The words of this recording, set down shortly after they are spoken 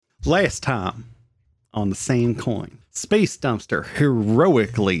Last time on the same coin, Space Dumpster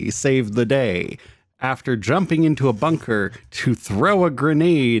heroically saved the day after jumping into a bunker to throw a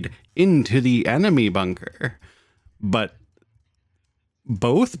grenade into the enemy bunker. But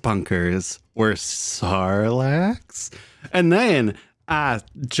both bunkers were Sarlaccs. And then I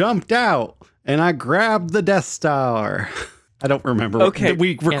jumped out and I grabbed the Death Star. I don't remember. Okay.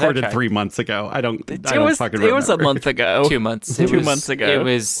 We recorded 3 months ago. I don't fucking remember. It was a month ago. 2 months. 2 months ago. It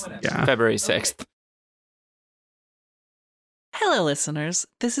was February 6th. Hello, listeners.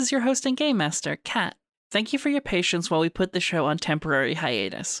 This is your host and game master, Kat. Thank you for your patience while we put the show on temporary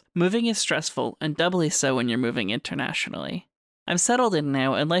hiatus. Moving is stressful, and doubly so when you're moving internationally. I'm settled in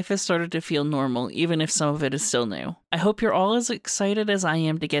now, and life has started to feel normal, even if some of it is still new. I hope you're all as excited as I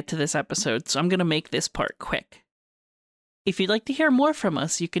am to get to this episode, so I'm going to make this part quick. If you'd like to hear more from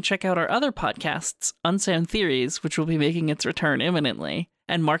us, you can check out our other podcasts, Unsound Theories, which will be making its return imminently,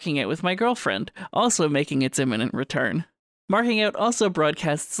 and Marking Out with My Girlfriend, also making its imminent return. Marking Out also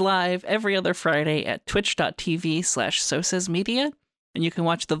broadcasts live every other Friday at twitch.tv/sosasmedia, and you can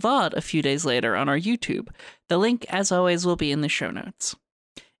watch the VOD a few days later on our YouTube. The link, as always, will be in the show notes.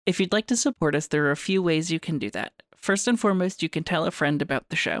 If you'd like to support us, there are a few ways you can do that. First and foremost, you can tell a friend about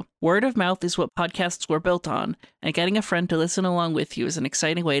the show. Word of mouth is what podcasts were built on, and getting a friend to listen along with you is an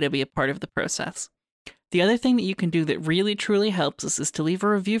exciting way to be a part of the process. The other thing that you can do that really truly helps us is to leave a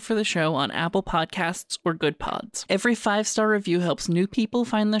review for the show on Apple Podcasts or Good Pods. Every 5-star review helps new people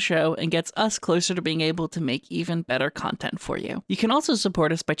find the show and gets us closer to being able to make even better content for you. You can also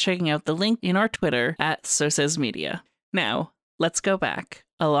support us by checking out the link in our Twitter at SoSaysMedia. Now, let's go back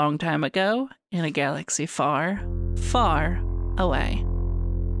a long time ago in a galaxy far, far away.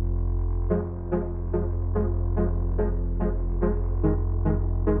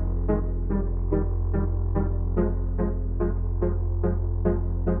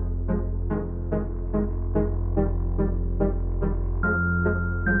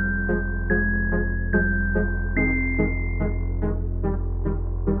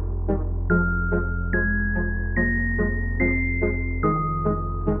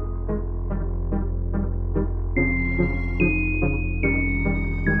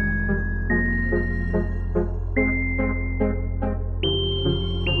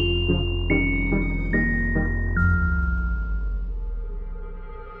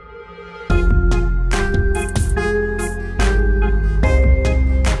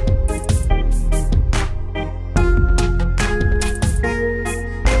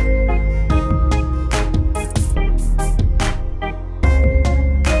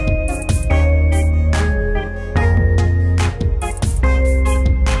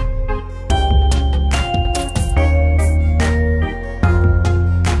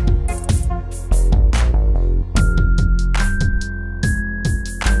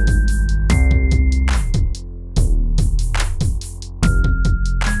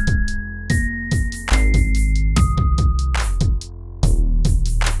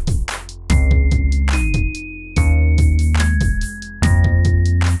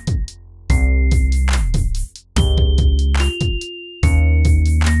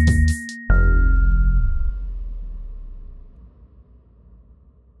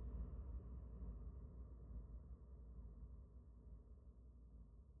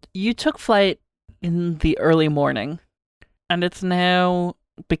 You took flight in the early morning, and it's now,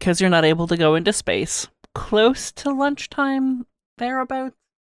 because you're not able to go into space, close to lunchtime, thereabouts,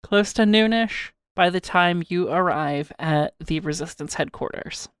 close to noonish, by the time you arrive at the Resistance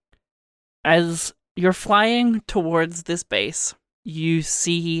headquarters. As you're flying towards this base, you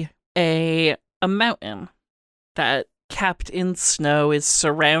see a mountain that, capped in snow, is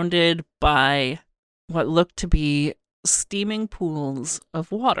surrounded by what look to be steaming pools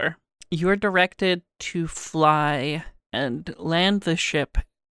of water. You're directed to fly and land the ship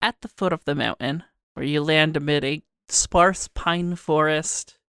at the foot of the mountain, where you land amid a sparse pine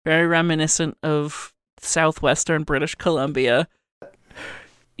forest, very reminiscent of southwestern British Columbia.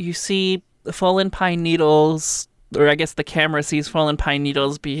 You see the fallen pine needles, or I guess the camera sees fallen pine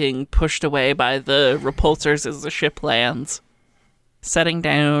needles being pushed away by the repulsors as the ship lands, setting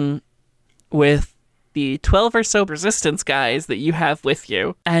down with the 12 or so Resistance guys that you have with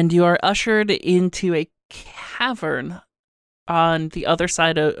you, and you are ushered into a cavern on the other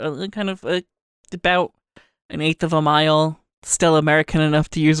side of about an eighth of a mile. Still American enough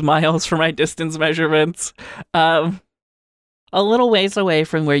to use miles for my distance measurements. A little ways away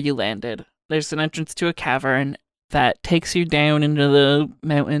from where you landed, there's an entrance to a cavern that takes you down into the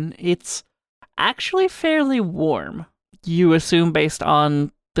mountain. It's actually fairly warm. You assume, based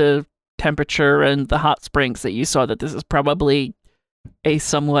on the temperature and the hot springs, that you saw, that this is probably a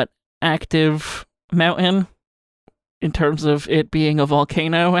somewhat active mountain in terms of it being a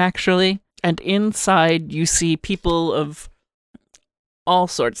volcano, actually. And inside, you see people of all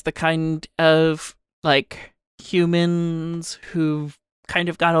sorts, the kind of, like, humans who've kind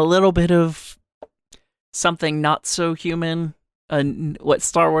of got a little bit of something not so human, what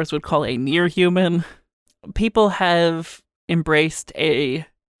Star Wars would call a near human. People have embraced a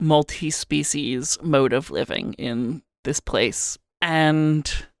multi-species mode of living in this place,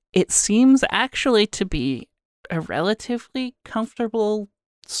 and it seems actually to be a relatively comfortable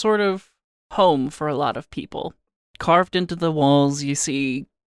sort of home for a lot of people. Carved into the walls, you see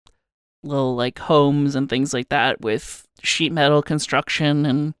little, like, homes and things like that with sheet metal construction,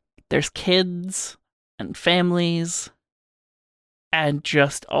 and there's kids and families and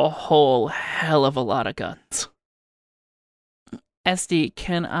just a whole hell of a lot of guns. SD,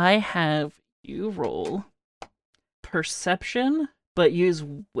 can I have you roll perception, but use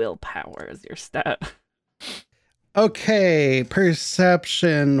willpower as your stat? Okay,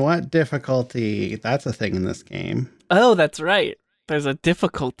 perception. What difficulty? That's a thing in this game. Oh, that's right. There's a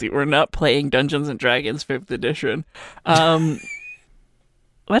difficulty. We're not playing Dungeons and Dragons 5th edition.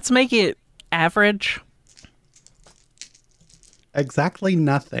 Let's make it average. Exactly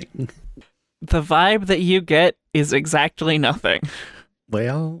nothing. The vibe that you get is exactly nothing.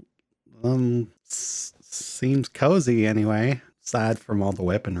 Well, seems cozy anyway, aside from all the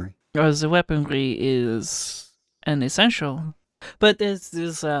weaponry. The weaponry is an essential. But there's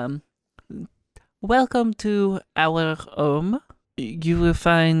this, welcome to our home. You will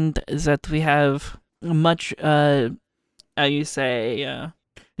find that we have much,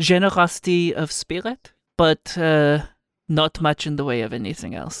 generosity of spirit, but not much in the way of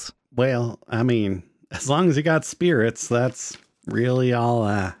anything else. Well, I mean, as long as you got spirits, that's really all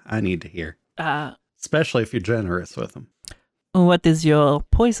I need to hear. Especially if you're generous with them. What is your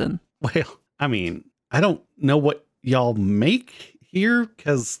poison? Well, I mean, I don't know what y'all make here,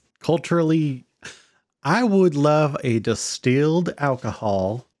 because culturally, I would love a distilled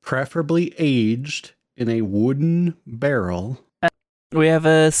alcohol, preferably aged in a wooden barrel. We have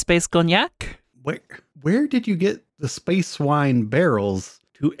a space cognac. Where did you get the space wine barrels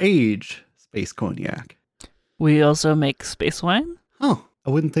to age space cognac? We also make space wine. Oh, I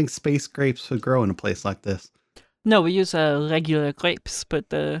wouldn't think space grapes would grow in a place like this. No, we use regular grapes, but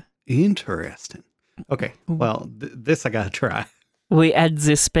Interesting. Okay, well, this I gotta try. We add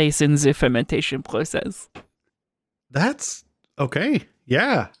the space in the fermentation process. That's okay.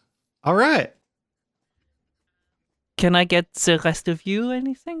 Yeah. All right. Can I get the rest of you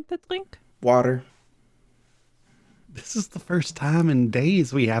anything to drink? Water. This is the first time in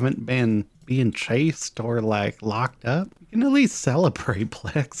days we haven't been being chased or, like, locked up. You can at least celebrate,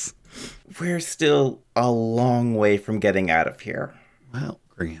 Plex. We're still a long way from getting out of here. Well,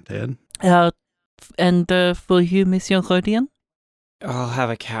 granted. And for you, Monsieur Rodian? I'll have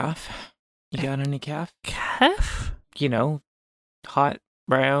a calf. You got any calf? Calf? You know, hot,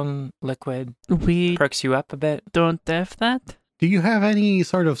 brown, liquid. We perks you up a bit. don't have that. Do you have any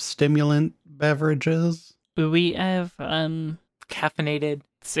sort of stimulant beverages? We have, Caffeinated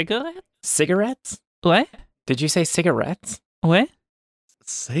cigarette? cigarettes? What? Did you say cigarettes? What?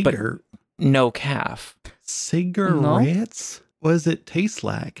 No calf. Cigarettes? What does it taste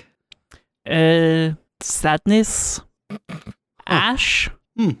like? Sadness. Ash.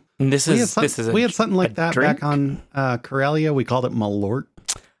 This We is had something like that drink? back on Corellia. We called it Malort.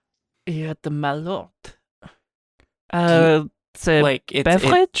 Yeah, the Malort. It's a like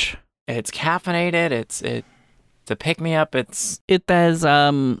beverage? It's caffeinated. It's a pick me up. It's It has,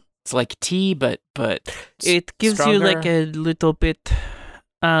 like tea, but it gives stronger. you like a little bit,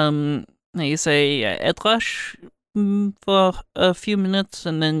 you say, head rush for a few minutes,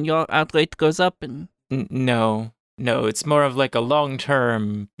 and then your heart rate goes up, and No, it's more of like a long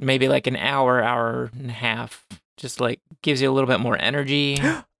term, maybe like an hour and a half. Just like gives you a little bit more energy.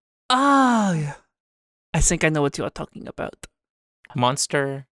 yeah. I think I know what you are talking about.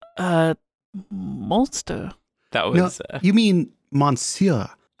 Monster. Monster. That No, was. you mean Monsieur.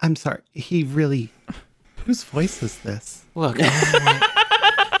 I'm sorry. He really... Whose voice is this? Look.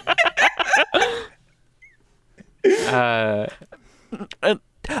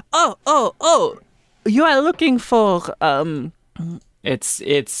 Oh! You are looking for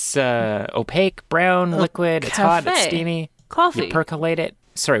It's opaque, brown, liquid. It's hot. It's cafe. steamy. coffee. You percolate it.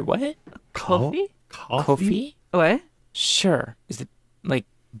 Sorry, what? Coffee? Coffee? Ouais. Sure. Is it like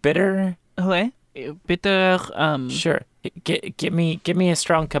bitter? Ouais. Bitter. Sure. Give me a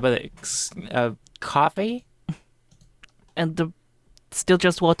strong cup of coffee. And still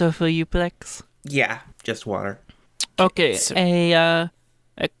just water for you, Plex. Yeah, just water. Okay, So- a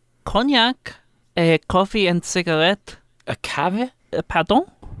cognac, a coffee and cigarette. A cave? Pardon?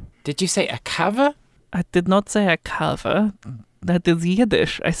 Did you say a cave? I did not say a cava. That is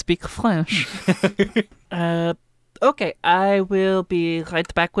Yiddish. I speak French. Okay, I will be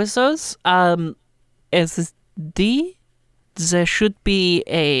right back with those. As D, there should be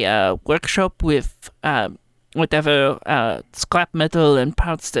a workshop with whatever scrap metal and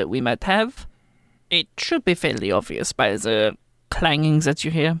parts that we might have. It should be fairly obvious by the clanging that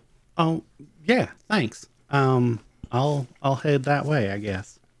you hear. Oh, yeah, thanks. I'll head that way, I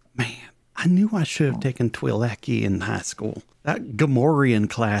guess. Man, I knew I should have taken Twi'leki in high school. That Gamorrean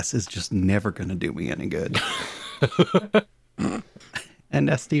class is just never going to do me any good. And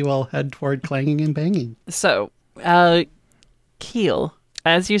SD will head toward clanging and banging. So, Keel,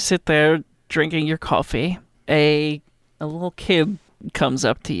 as you sit there drinking your coffee, a little kid comes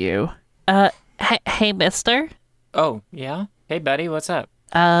up to you. Hey, mister. Oh, yeah? Hey, buddy, what's up?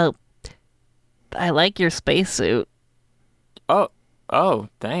 I like your spacesuit. Oh,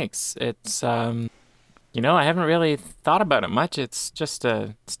 thanks. It's, I haven't really thought about it much. It's just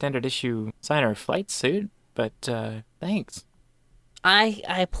a standard issue signer flight suit, but, thanks.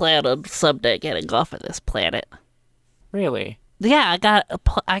 I plan on someday getting off of this planet. Really? Yeah, I got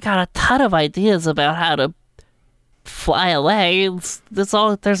a ton of ideas about how to fly away. There's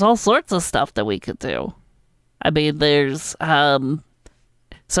all sorts of stuff that we could do. I mean, there's So,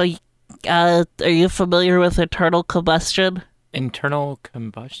 are you familiar with internal combustion? Internal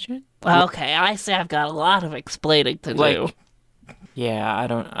combustion? Okay, I see. I've got a lot of explaining to do. Yeah, I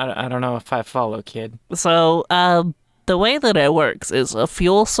don't know if I follow, kid. So, the way that it works is a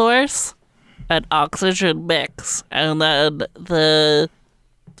fuel source, an oxygen mix, and then the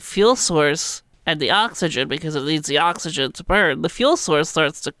fuel source and the oxygen, because it needs the oxygen to burn, the fuel source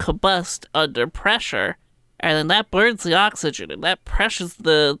starts to combust under pressure, and then that burns the oxygen, and that presses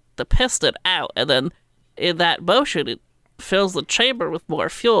the piston out, and then in that motion, it fills the chamber with more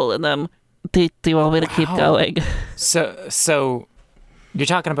fuel, and then do you want me to keep going? So you're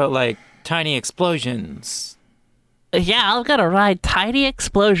talking about like tiny explosions. Yeah, I'm gonna ride tiny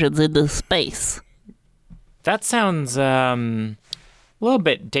explosions into space. That sounds a little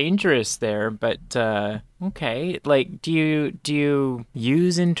bit dangerous there, but okay. Like, do you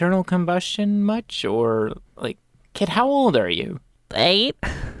use internal combustion much, or like, kid? How old are you? 8?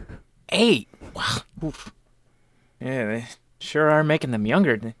 8. Wow. Oof. Yeah, they sure are making them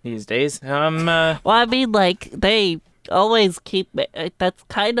younger these days. Well, I mean, like, they always keep... That's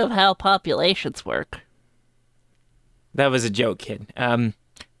kind of how populations work. That was a joke, kid.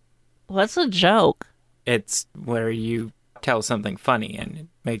 What's a joke? It's where you tell something funny and it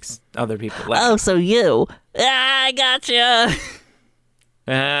makes other people laugh. Oh, so you. I gotcha!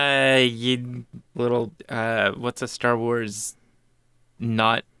 You little, what's a Star Wars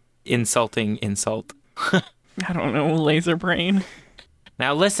not insulting insult? I don't know, laser brain.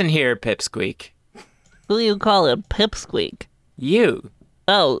 Now listen here, Pipsqueak. Who do you call him? Pipsqueak. You.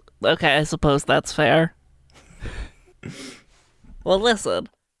 Oh, okay, I suppose that's fair. Well, listen.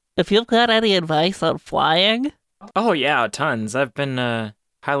 If you've got any advice on flying... Oh, yeah, tons. I've been a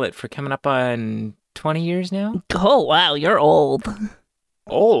pilot for coming up on 20 years now. Oh, wow, you're old.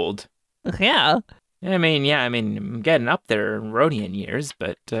 Old? Yeah. I mean, I'm getting up there in Rhodian years,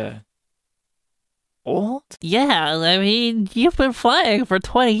 but, old? Yeah, I mean, you've been flying for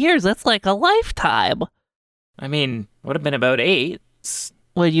 20 years. That's like a lifetime. I mean, would have been about 8.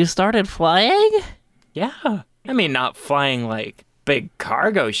 When you started flying? Yeah. I mean, not flying like big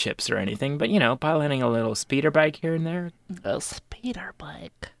cargo ships or anything, but, piloting a little speeder bike here and there. A speeder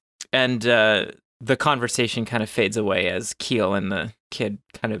bike. And the conversation kind of fades away as Keel and the kid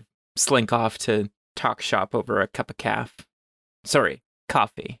kind of slink off to talk shop over a cup of coffee.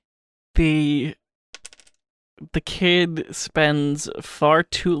 The kid spends far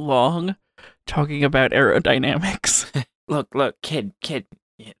too long talking about aerodynamics. Look, kid. The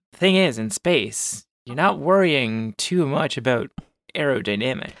thing is, in space, you're not worrying too much about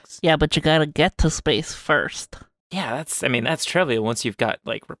aerodynamics. Yeah, but you gotta get to space first. Yeah, that's trivial once you've got,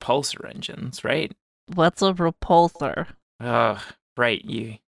 like, repulsor engines, right? What's a repulsor? Right,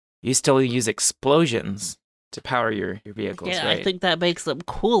 you still use explosions to power your vehicles, Yeah, right? I think that makes them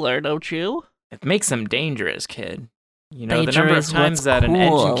cooler, don't you? It makes them dangerous, kid. The number of Dangerous, times what's that an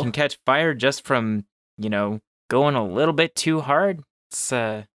engine cool? can catch fire just from, going a little bit too hard, it's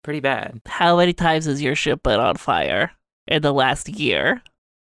pretty bad. How many times has your ship been on fire in the last year?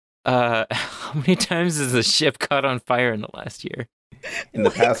 How many times has the ship caught on fire in the last year? In the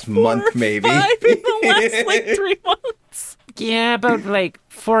past month, maybe. 5 in the last, 3 months. Yeah, about,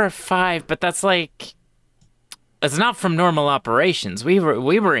 4 or 5, but that's, It's not from normal operations. We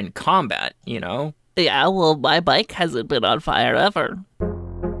were in combat, you know. Yeah, well, my bike hasn't been on fire ever.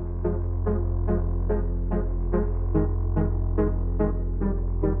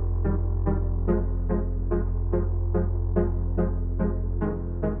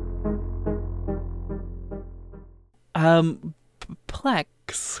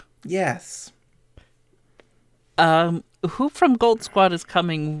 Plex. Yes. Who from Gold Squad is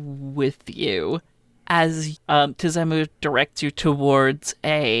coming with you as Tizemu directs you towards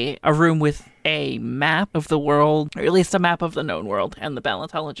a room with a map of the world, or at least a map of the known world and the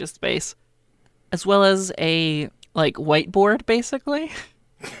paleontologist base, as well as a, like, whiteboard, basically?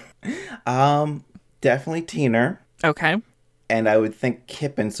 Definitely Teener. Okay. And I would think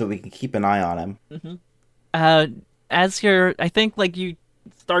Kippen so we can keep an eye on him. Mm-hmm. I think, like, you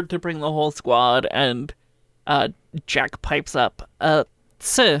start to bring the whole squad, and Jack pipes up.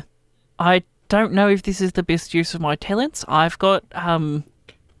 Sir, I don't know if this is the best use of my talents. I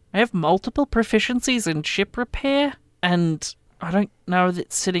have multiple proficiencies in ship repair, and I don't know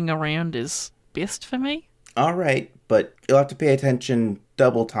that sitting around is best for me. All right, but you'll have to pay attention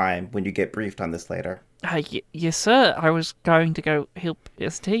double time when you get briefed on this later. Yes, sir. I was going to go help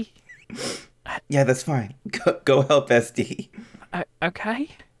ST. Yeah, that's fine. Go help SD. Okay.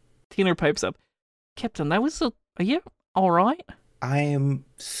 Tina pipes up. Captain, are you alright? I am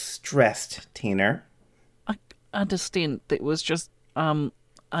stressed, Teener. I understand that was just,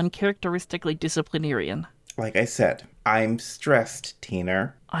 uncharacteristically disciplinarian. Like I said, I'm stressed,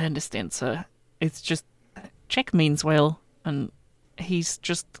 Teener. I understand, sir. It's just, Jack means well, and he's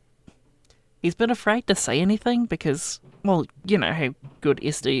been afraid to say anything because, well, you know how good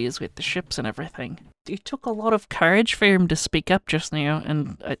SD is with the ships and everything. It took a lot of courage for him to speak up just now,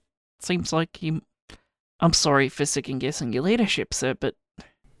 and it seems like I'm sorry for second-guessing your leadership, sir, but...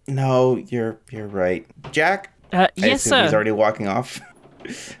 No, you're right. Jack? Yes, sir. He's already walking off.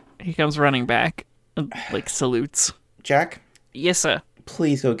 He comes running back and, like, salutes. Jack? Yes, sir.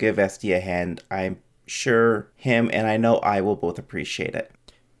 Please go give SD a hand. I'm sure him and I know I will both appreciate it.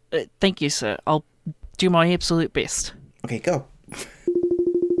 Thank you, sir. I'll do my absolute best. Okay, go.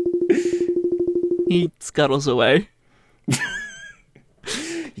 He scuttles away.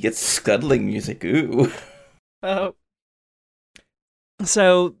 You get scuttling music, ooh.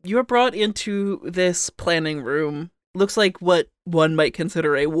 So, you're brought into this planning room. Looks like what one might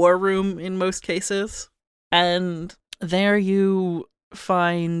consider a war room in most cases. And there you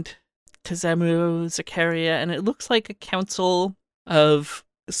find Tizemu, Zakaria, and it looks like a council of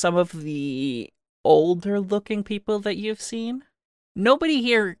some of the older-looking people that you've seen. Nobody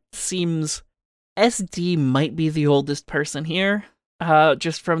here seems... SD might be the oldest person here,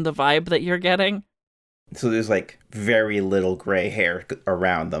 just from the vibe that you're getting. So there's, like, very little gray hair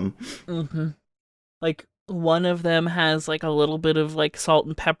around them. Mm-hmm. Like, one of them has, like, a little bit of, like, salt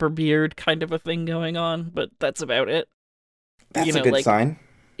and pepper beard kind of a thing going on, but that's about it. That's a good sign.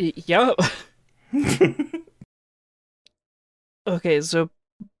 Yup. Okay, so,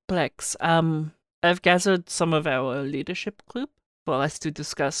 Plex, I've gathered some of our leadership group for us to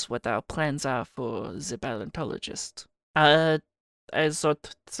discuss what our plans are for the paleontologist. I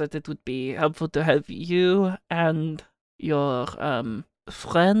thought that it would be helpful to have you and your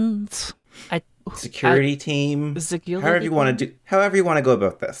friends, security team, however you want to go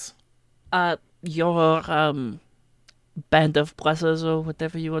about this. Your band of brothers or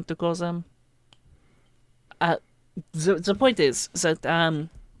whatever you want to call them. The point is that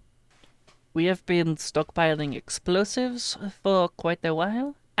we have been stockpiling explosives for quite a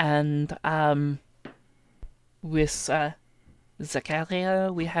while, and with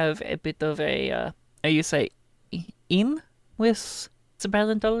Zakaria, we have a bit of a, you say, in with the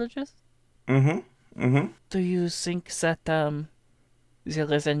paleontologist? Do you think that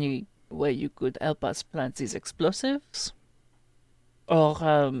there is any way you could help us plant these explosives?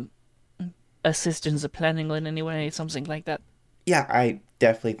 Or assist in the planning in any way, something like that? Yeah, I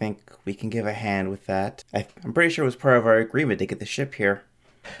definitely think we can give a hand with that. I'm pretty sure it was part of our agreement to get the ship here.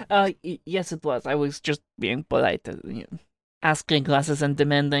 Yes, it was. I was just being polite, asking rather than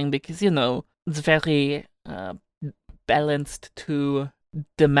demanding, because, it's very balanced to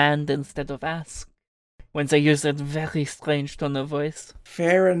demand instead of ask when they use that very strange tone of voice.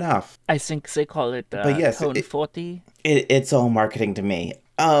 Fair enough. I think they call it but yes, tone 40. It's all marketing to me.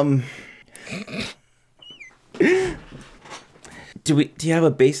 Do you have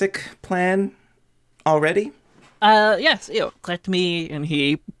a basic plan already? Yes, let me, and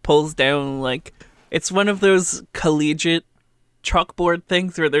he pulls down, it's one of those collegiate chalkboard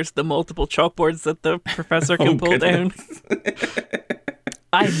things where there's the multiple chalkboards that the professor can pull down.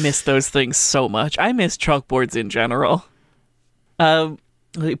 I miss those things so much. I miss chalkboards in general.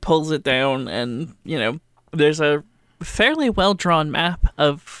 He pulls it down, and there's a fairly well drawn map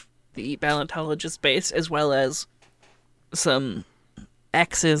of the paleontologist base, as well as some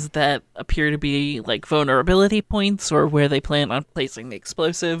X's that appear to be like vulnerability points or where they plan on placing the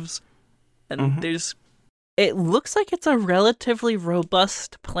explosives. And it looks like it's a relatively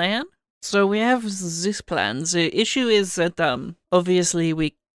robust plan. So we have this plan. The issue is that obviously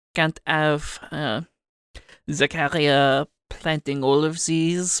we can't have Zakaria planting all of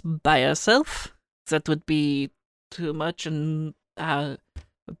these by herself. That would be too much and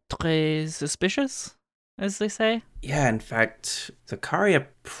très suspicious, as they say. Yeah, in fact, Zakaria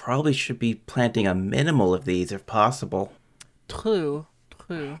probably should be planting a minimal of these if possible. True.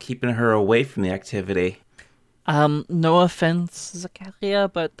 Keeping her away from the activity. No offense, Zakaria,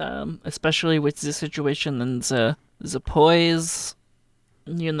 but especially with the situation and the poise,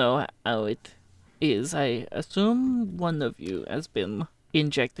 you know how it is. I assume one of you has been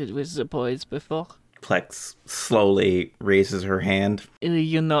injected with the poise before. Plex slowly raises her hand.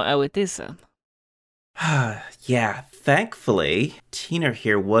 You know how it is, then? Yeah, thankfully, Tina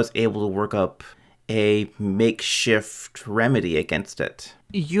here was able to work up a makeshift remedy against it.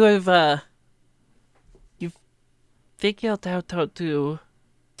 You've figured out how to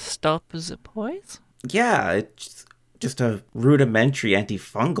stop the poise? Yeah, it's just a rudimentary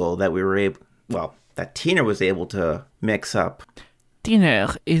antifungal that we were that Tina was able to mix up.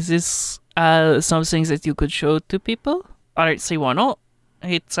 Tina, is this something that you could show to people? I don't see why not.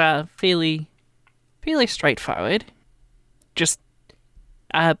 It's fairly straightforward. Just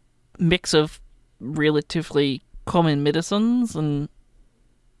a mix of relatively common medicines. And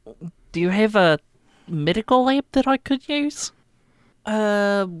do you have a medical lab that I could use?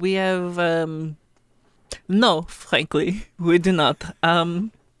 We have no, frankly, we do not.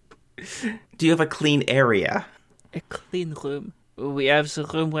 Do you have a clean area? A clean room. We have the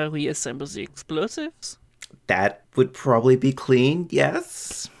room where we assemble the explosives. That would probably be clean,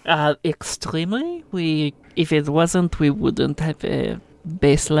 yes. Extremely. If it wasn't, we wouldn't have a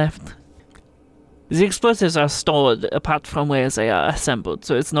base left. The explosives are stored apart from where they are assembled,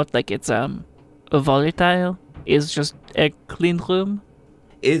 so it's not like it's a volatile. It's just a clean room.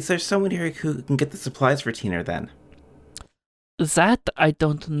 Is there someone here who can get the supplies for Tina then? That I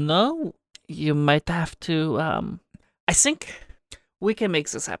don't know. You might have to. I think we can make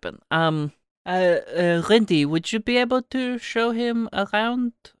this happen. Rindy, would you be able to show him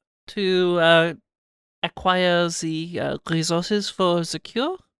around to acquire the resources for the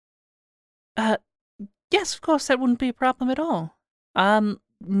cure? Yes, of course, that wouldn't be a problem at all.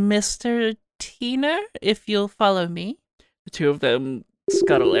 Mr. Tina, if you'll follow me. The two of them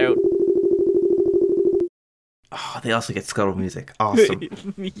scuttle out. Oh, they also get scuttle music. Awesome.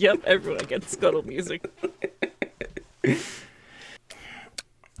 Yep, everyone gets scuttle music.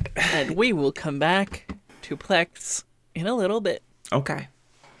 And we will come back to Plex in a little bit. Okay.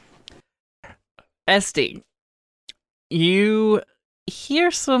 Esty, you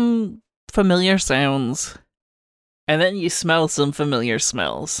hear some familiar sounds, and then you smell some familiar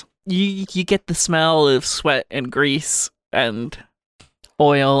smells. You get the smell of sweat and grease and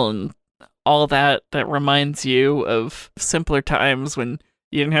oil and all that reminds you of simpler times when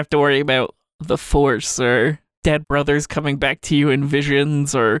you didn't have to worry about the Force or dead brothers coming back to you in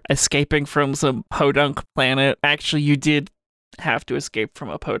visions or escaping from some podunk planet. Actually, you did have to escape from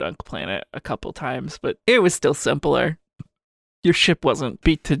a podunk planet a couple times, but it was still simpler. Your ship wasn't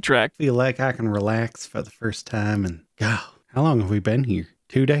beat to dreck. Feel like I can relax for the first time. And God, how long have we been here?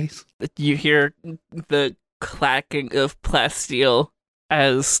 2 days? You hear the clacking of plasteel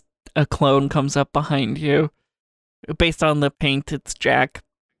as a clone comes up behind you. Based on the paint, it's Jack.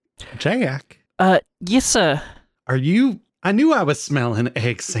 Jack? Yes, sir. Are you... I knew I was smelling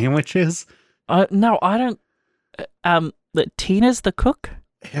egg sandwiches. No, I don't... Tina's the cook?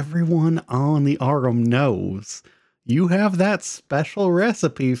 Everyone on the Arum knows. You have that special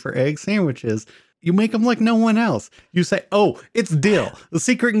recipe for egg sandwiches. You make them like no one else. You say, oh, it's dill. The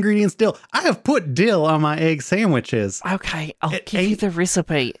secret ingredient's dill. I have put dill on my egg sandwiches. Okay, I'll give you the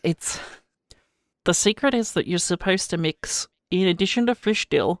recipe. The secret is that you're supposed to mix, in addition to fish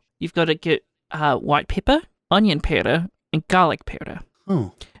dill, you've got to get white pepper, onion powder, and garlic powder.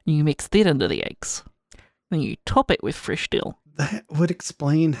 Oh. And you mix that into the eggs. Then you top it with fresh dill. That would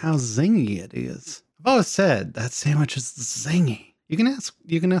explain how zingy it is. I've always said that sandwich is zingy. You can ask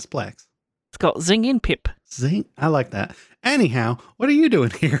Plex. It's got zing and pip. Zing? I like that. Anyhow, what are you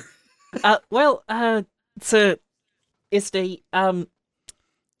doing here? So it's the I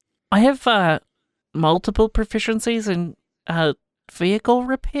have multiple proficiencies in vehicle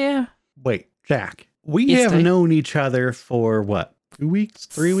repair. Wait, Jack, we Yes, have Dave? known each other for what? 2 weeks?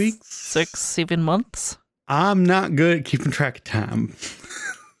 3 weeks? 6-7 months. I'm not good at keeping track of time.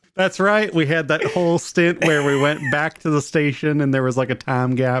 That's right. We had that whole stint where we went back to the station and there was like a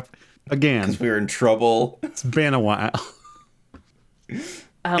time gap. Again, Because we were in trouble. it's been a while.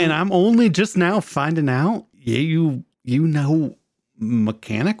 Um, And I'm only just now finding out you know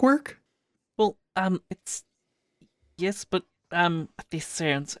mechanic work? Well, it's yes, but this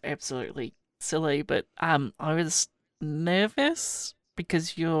sounds absolutely silly, but I was nervous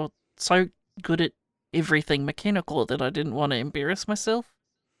because you're so good at everything mechanical that I didn't want to embarrass myself,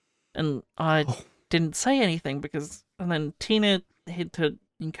 and I Oh. didn't say anything because, and then Tina had to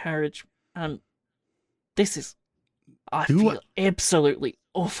encourage. This is, I Do feel absolutely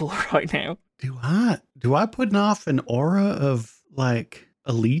awful right now. Do I put off an aura of like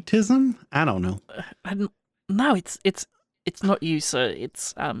elitism? I don't know. No, it's not you, sir.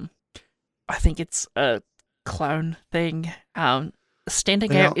 It's I think it's a clown thing.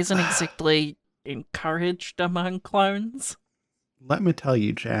 Standing Well, out isn't exactly encouraged among clones. Let me tell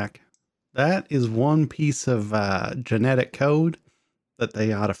you, Jack, that is one piece of genetic code that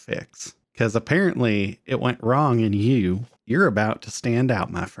they ought to fix. Because apparently it went wrong in you. You're about to stand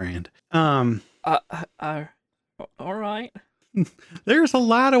out, my friend. All right. There's a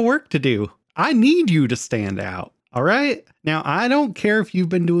lot of work to do. I need you to stand out. All right. Now, I don't care if you've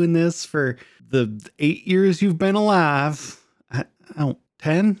been doing this for the 8 years you've been alive. I don't,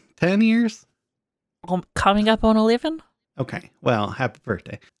 10 years? Coming up on 11. Okay. Well, happy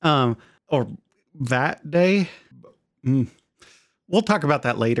birthday. Or that day. We'll talk about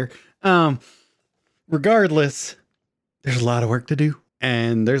that later. Regardless, there's a lot of work to do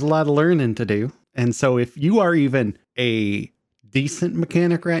and there's a lot of learning to do. And so if you are even a decent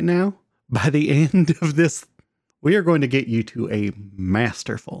mechanic right now, by the end of this, we are going to get you to a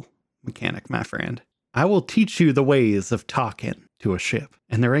masterful mechanic, my friend. I will teach you the ways of talking to a ship,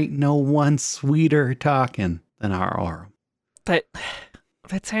 and there ain't no one sweeter talking than our Aurum. That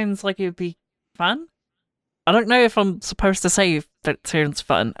sounds like it'd be fun. I don't know if I'm supposed to say if that sounds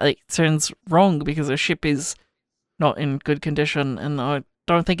fun. It sounds wrong because the ship is not in good condition, and I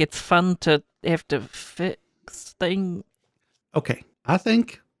don't think it's fun to have to fix things. Okay, I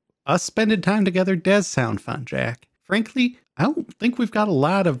think us spending time together does sound fun, Jack. Frankly, I don't think we've got a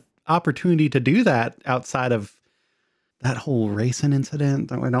lot of opportunity to do that outside of that whole racing incident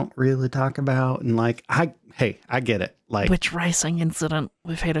that we don't really talk about. And like, I get it. Like, Which racing incident?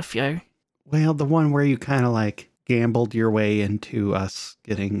 We've had a few. well, the one where you kind of like gambled your way into us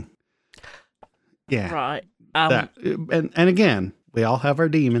getting, yeah, Right. that. And again, we all have our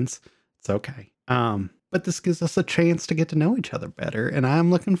demons. It's okay. But this gives us a chance to get to know each other better, and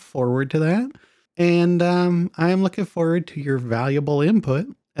I'm looking forward to that. And I am looking forward to your valuable input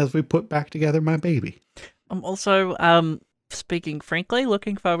as we put back together my baby. I'm also, speaking frankly,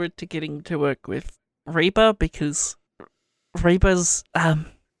 looking forward to getting to work with Reba because Reba's the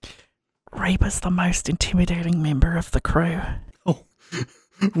most intimidating member of the crew. Oh,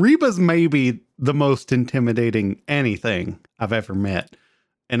 Reba's maybe the most intimidating anything I've ever met.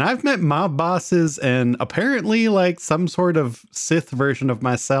 And I've met mob bosses and apparently like some sort of Sith version of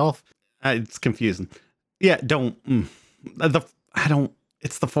myself. It's confusing. Yeah, it's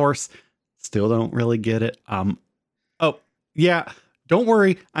the Force. Still don't really get it. Oh, yeah, don't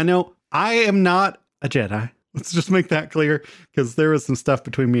worry. I know I am not a Jedi. Let's just make that clear because there was some stuff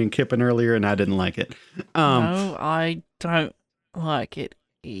between me and Kippen earlier and I didn't like it. No, I don't like it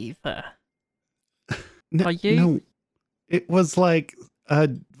either. Are you? No, it was like a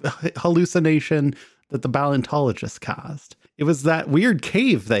hallucination that the paleontologist caused. It was that weird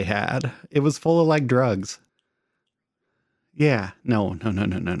cave they had. It was full of like drugs. Yeah, no.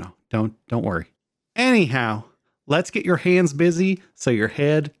 Don't worry. Anyhow, let's get your hands busy so your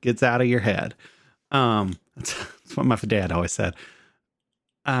head gets out of your head. That's what my dad always said.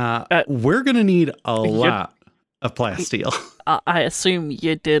 We're gonna need a lot of plasteel. I assume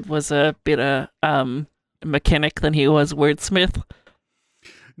your dad was a better mechanic than he was wordsmith.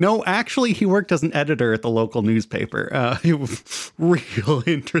 No, actually, he worked as an editor at the local newspaper. It was a real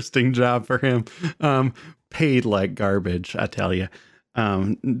interesting job for him. Paid like garbage, I tell you.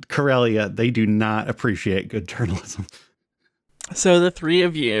 Corellia, they do not appreciate good journalism. So the three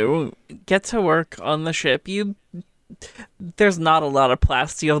of you get to work on the ship. There's not a lot of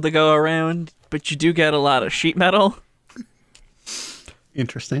plasteel to go around, but you do get a lot of sheet metal.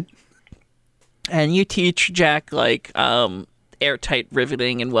 Interesting. And you teach Jack like airtight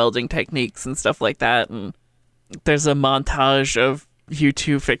riveting and welding techniques and stuff like that. And there's a montage of you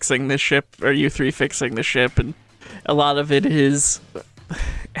two fixing the ship, or you three fixing the ship, and A lot of it is,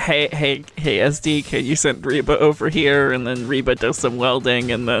 hey, SD, can you send Reba over here? And then Reba does some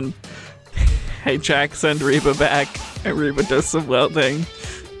welding, and then, hey, Jack, send Reba back, and Reba does some welding.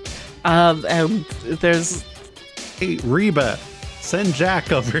 And there's... Hey, Reba, send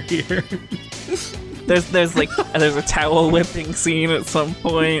Jack over here. There's a towel whipping scene at some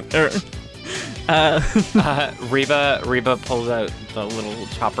point, or... Reba pulls out the little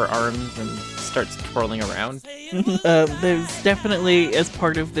chopper arms and starts twirling around. There's definitely, as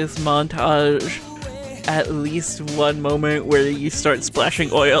part of this montage, at least one moment where you start splashing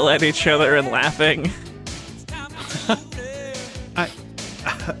oil at each other and laughing.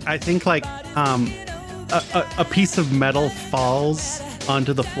 I think like a piece of metal falls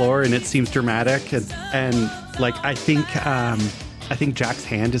onto the floor and it seems dramatic and like I think Jack's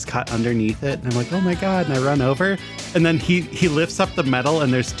hand is cut underneath it and I'm like, oh my god, and I run over and then he lifts up the metal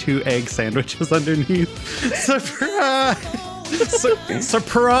and there's 2 egg sandwiches underneath. Surprise!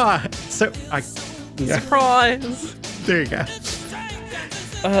 Surprise! Surprise! There you go.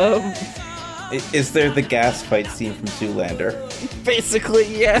 Is there the gas fight scene from Zoolander?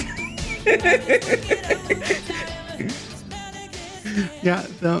 Basically, yeah. Yeah,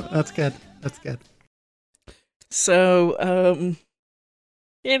 no, that's good. That's good. So,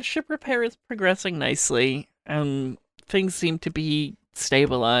 yeah, ship repair is progressing nicely. Things seem to be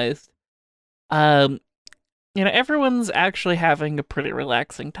stabilized. Everyone's actually having a pretty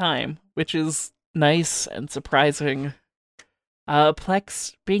relaxing time, which is nice and surprising.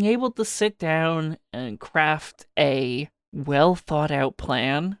 Plex being able to sit down and craft a well thought out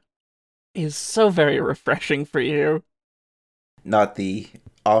plan is so very refreshing for you. Not the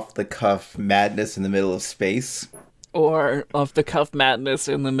off-the-cuff madness in the middle of space. Or off-the-cuff madness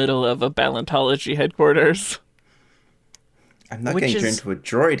in the middle of a Ballantology headquarters. I'm not getting turned into a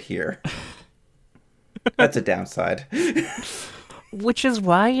droid here. That's a downside. Which is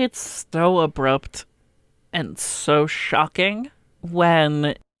why it's so abrupt and so shocking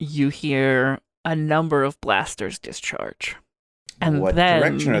when you hear a number of blasters discharge. And what then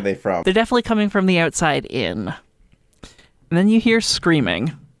direction are they from? They're definitely coming from the outside in. And then you hear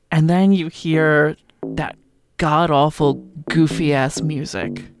screaming. And then you hear that god-awful, goofy-ass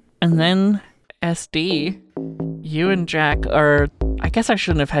music. And then, SD, you and Jack are... I guess I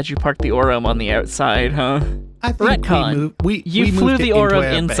shouldn't have had you park the Aurum on the outside, huh? I think Retcon. we flew moved the it Aurum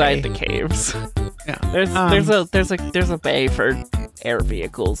into a inside bay. the caves. Yeah. There's a bay for air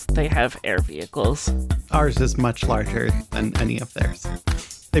vehicles. They have air vehicles. Ours is much larger than any of theirs.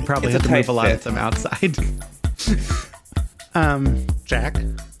 They probably It's had a to move tight a lot fit. of them outside. Jack,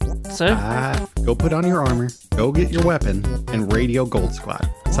 So, go put on your armor, go get your weapon, and radio Gold Squad.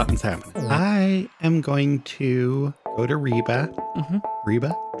 Something's happening. I am going to go to Reba.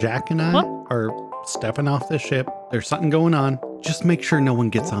 Reba, Jack and I are stepping off the ship. There's something going on. Just make sure no one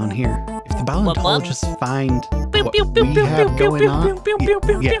gets on here. If the Ballantologists find what we have going on,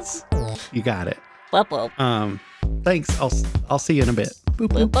 yes, you got it. Thanks. I'll see you in a bit.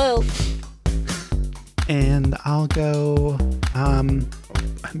 Boop, boop. And I'll go.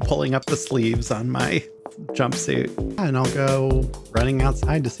 I'm pulling up the sleeves on my jumpsuit, and I'll go running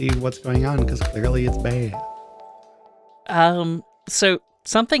outside to see what's going on because clearly it's bad. So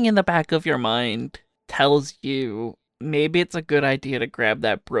something in the back of your mind tells you maybe it's a good idea to grab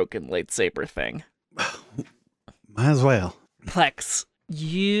that broken lightsaber thing. Might as well. Plex,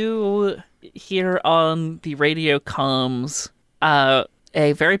 you hear on the radio comms a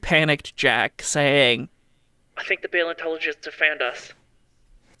very panicked Jack saying, I think the Ballantologists have found us.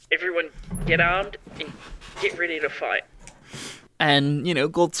 Everyone get armed and get ready to fight. And,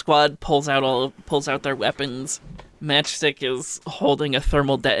 Gold Squad pulls out their weapons. Matchstick is holding a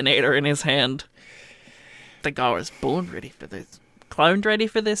thermal detonator in his hand. The guy was born ready for this. Clowned ready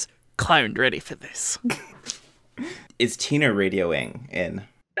for this. Clowned ready for this. Is Tina radioing in?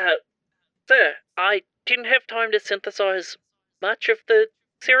 Sir, I didn't have time to synthesize much of the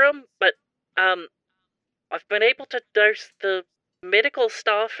serum, but, I've been able to dose the medical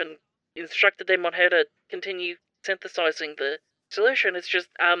staff and instructed them on how to continue synthesizing the solution. It's just,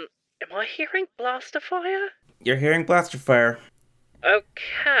 am I hearing blaster fire? You're hearing blaster fire.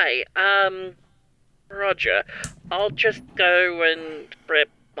 Okay, Roger. I'll just go and prep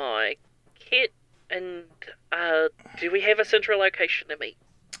my kit, and, do we have a central location to meet?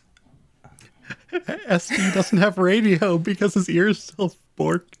 SD doesn't have radio because his ear's still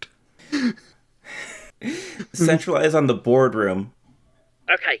forked. Centralize on the boardroom.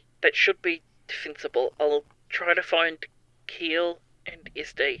 Okay, that should be defensible. I'll try to find Keel and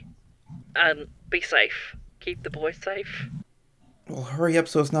SD. Be safe. Keep the boys safe. Well, hurry up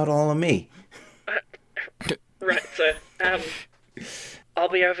so it's not all on me. Right, so, I'll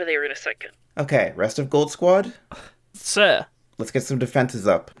be over there in a second. Okay, rest of Gold Squad, Sir. let's get some defenses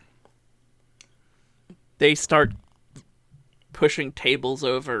up. They start pushing tables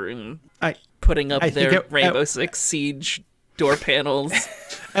over and I putting up I think their it- Rainbow Six Siege door panels.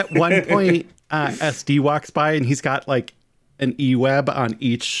 At one point, SD walks by and he's got like an E-web on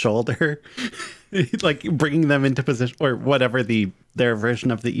each shoulder, like bringing them into position, or whatever their version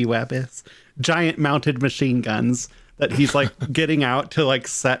of the E-web is. Giant mounted machine guns that he's like getting out to like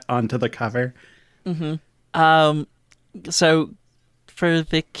set onto the cover. So, for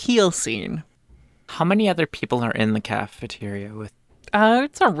the Keel scene, How many other people are in the cafeteria with?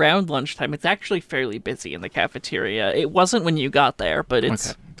 it's around lunchtime. It's actually fairly busy in the cafeteria. It wasn't when you got there, but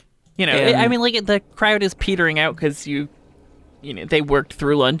it's, Okay. you know, And- I mean, like, the crowd is petering out because you know, they worked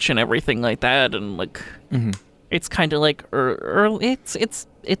through lunch and everything like that, and, like, it's kind of like,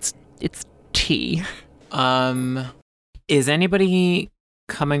 it's tea. Is anybody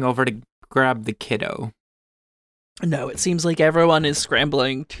coming over to grab the kiddo? No, it seems like everyone is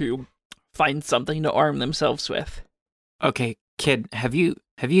scrambling to find something to arm themselves with. Okay, kid, have you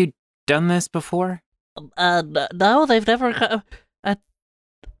done this before? No, they've never,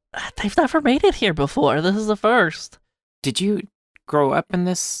 they've never made it here before. This is the first. Did you grow up in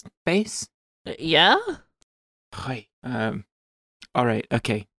this space? Yeah? Hi. All right.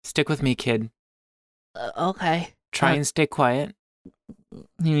 Okay. Stick with me, kid. Okay. Try and stay quiet.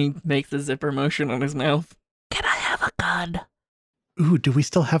 He makes the zipper motion on his mouth. Can I have a gun? Ooh, do we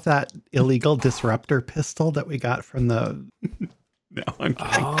still have that illegal disruptor pistol that we got from the... No, I'm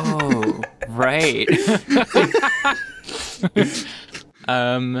kidding. Oh, right.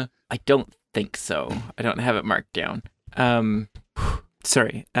 I don't think so. I don't have it marked down.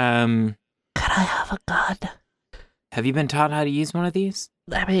 Sorry. Can I have a gun? Have you been taught how to use one of these?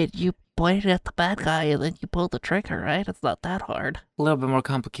 I mean, you pointed at the bad guy and then you pulled the trigger, right? It's not that hard. A little bit more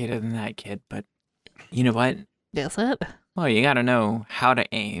complicated than that, kid, but you know what? Is it? Well, you gotta know how to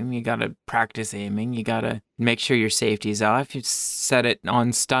aim. You gotta practice aiming. You gotta make sure your safety's off. You set it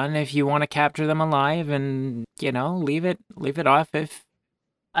on stun if you want to capture them alive, and leave it off if.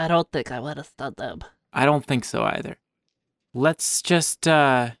 I don't think I want to stun them. I don't think so either. Let's just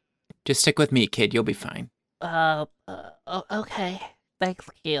stick with me, kid. You'll be fine. Okay. Thanks,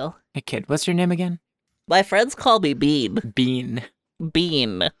 Keel. Hey, kid, what's your name again? My friends call me Bean. Bean.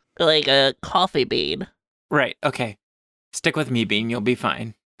 Bean. Like a coffee bean. Right. Okay. Stick with me, Bean. You'll be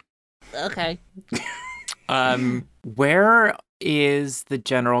fine. Okay. Where is the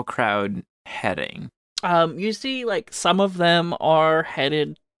general crowd heading? You see, like, some of them are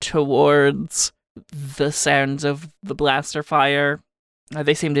headed towards the sounds of the blaster fire.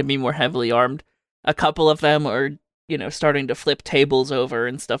 They seem to be more heavily armed. A couple of them are, starting to flip tables over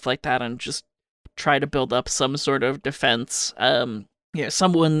and stuff like that and just try to build up some sort of defense.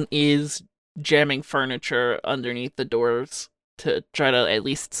 Someone is jamming furniture underneath the doors to try to at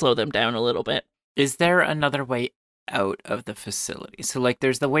least slow them down a little bit. Is there another way out of the facility? So, like,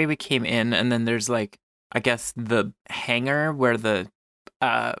 there's the way we came in, and then there's, like, I guess the hangar where the,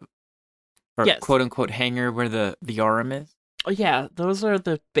 Yes. quote-unquote hangar where the arm is? Oh, yeah, those are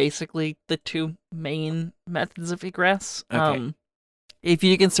basically the two main methods of egress. Okay. If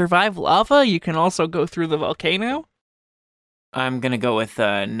you can survive lava, you can also go through the volcano. I'm gonna go with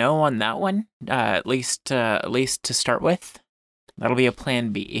no on that one, at least to start with. That'll be a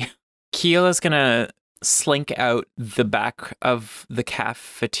plan B. Keel is gonna slink out the back of the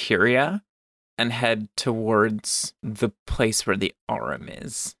cafeteria and head towards the place where the arm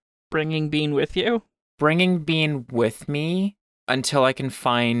is. Bringing Bean with you. Bringing Bean with me until I can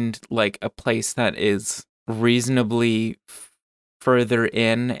find, like, a place that is reasonably further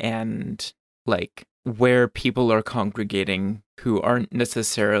in and, like, where people are congregating who aren't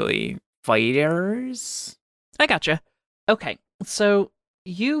necessarily fighters. I gotcha. Okay, so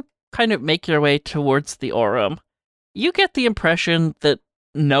you kind of make your way towards the Aurum. You get the impression that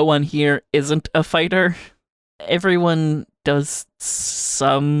no one here isn't a fighter. Everyone does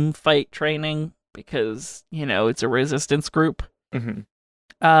some fight training because, it's a resistance group.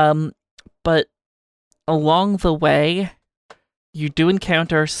 Mm-hmm. But along the way, you do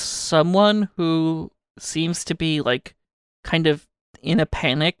encounter someone who seems to be, like, kind of in a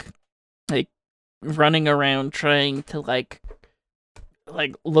panic, like, running around trying to, like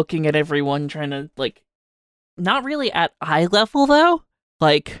looking at everyone, trying to, like, not really at eye level, though,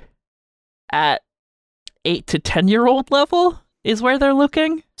 like, at 8 to 10-year-old level is where they're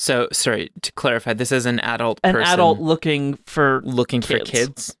looking. So, sorry, to clarify, this is an adult An person adult looking for for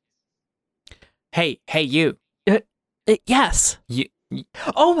kids? Hey, you. Yes. You.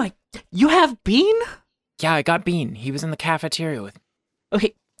 Oh my, you have Bean? Yeah, I got Bean. He was in the cafeteria with me.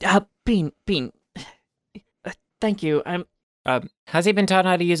 Okay, Bean. Thank you. Has he been taught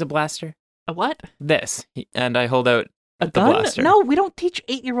how to use a blaster? A what? This. And I hold out A the gun? blaster. No, we don't teach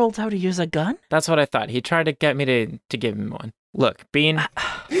 8-year-olds how to use a gun. That's what I thought. He tried to get me to give him one. Look, Bean,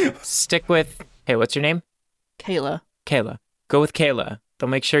 stick with... Hey, what's your name? Kayla. Kayla. Go with Kayla. They'll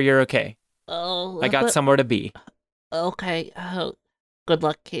make sure you're okay. Oh, I got somewhere to be. Okay. Good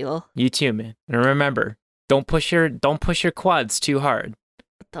luck, Kayla. You too, man. And remember, don't push your quads too hard.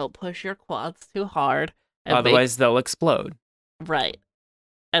 Don't push your quads too hard. Otherwise, they'll explode. Right.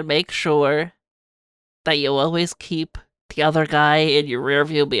 And make sure that you always keep the other guy in your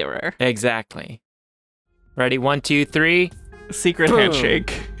rearview mirror. Exactly. Ready? 1, 2, 3. Secret Boom.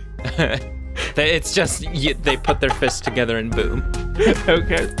 handshake. It's just they put their fists together and boom.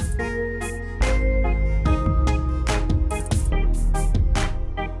 Okay.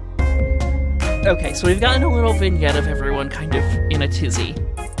 Okay, so we've gotten a little vignette of everyone kind of in a tizzy.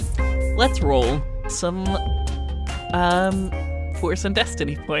 Let's roll some Force and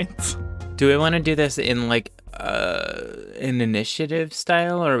Destiny points. Do we want to do this in like an initiative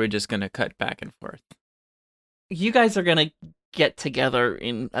style, or are we just gonna cut back and forth? You guys are gonna get together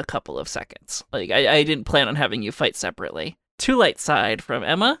in a couple of seconds. Like, I didn't plan on having you fight separately. 2 light side from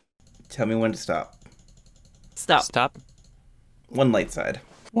Emma. Tell me when to stop. Stop. Stop. 1 light side.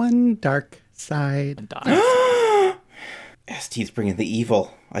 1 dark side. And die. ST's bringing the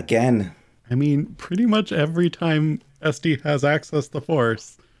evil again. I mean, pretty much every time SD has access to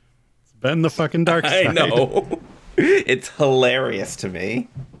Force, it's been the fucking dark side. I know. It's hilarious to me.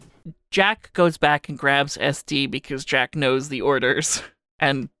 Jack goes back and grabs SD because Jack knows the orders,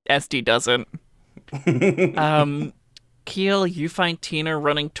 and SD doesn't. Keel, you find Tina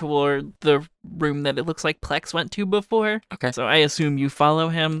running toward the room that it looks like Plex went to before. Okay. So I assume you follow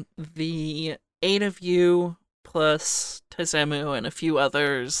him. The 8 of you, plus Tazemu and a few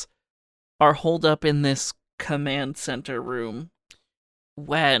others, are holed up in this command center room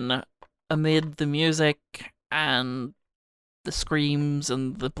when, amid the music and the screams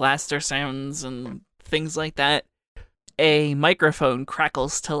and the blaster sounds and things like that, a microphone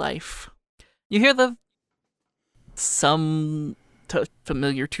crackles to life. You hear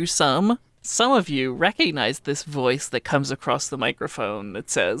familiar to some. Some of you recognize this voice that comes across the microphone that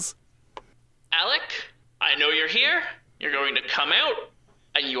says, Alec, I know you're here. You're going to come out,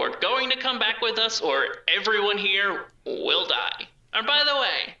 and you are going to come back with us, or everyone here will die. And by the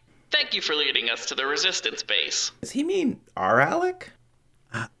way, thank you for leading us to the Resistance base. Does he mean our Alec?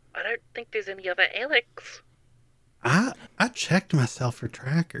 I don't think there's any other Alex. I checked myself for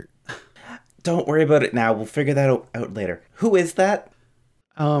tracker. Don't worry about it now. We'll figure that out later. Who is that?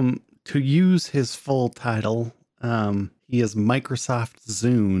 To use his full title, he is Microsoft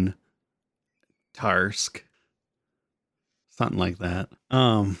Zune Tarsk. Something like that.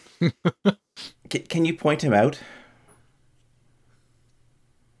 Can you point him out?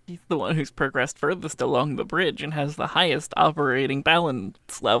 He's the one who's progressed furthest along the bridge and has the highest operating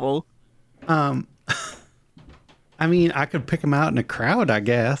balance level. I mean, I could pick him out in a crowd, I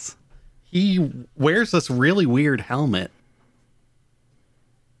guess. He wears this really weird helmet.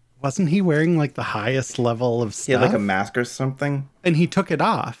 Wasn't he wearing like the highest level of stuff? He had like a mask or something? And he took it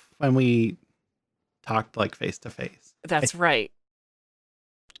off when we talked like face to face. That's right.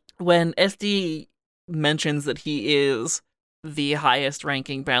 When SD mentions that he is the highest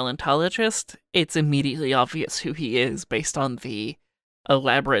ranking paleontologist, it's immediately obvious who he is based on the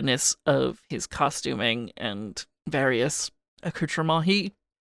elaborateness of his costuming and various accoutrements. He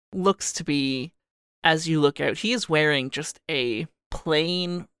looks to be, as you look out, he is wearing just a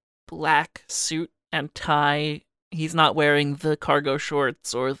plain black suit and tie. He's not wearing the cargo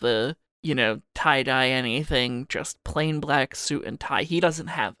shorts or the, tie-dye anything, just plain black suit and tie. He doesn't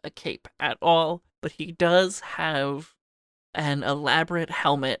have a cape at all, but he does have an elaborate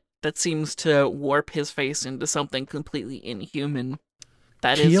helmet that seems to warp his face into something completely inhuman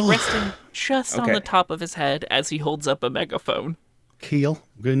that is resting just on the top of his head as he holds up a megaphone. Keel,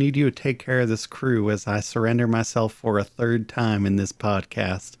 I'm going to need you to take care of this crew as I surrender myself for a 3rd time in this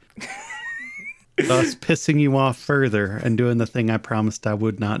podcast. Thus pissing you off further and doing the thing I promised I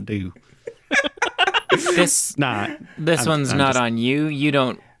would not do. This one's not on you. You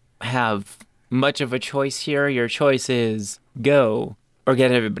don't have much of a choice here. Your choice is go or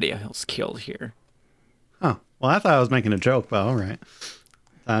get everybody else killed here. Oh, well, I thought I was making a joke, but all right.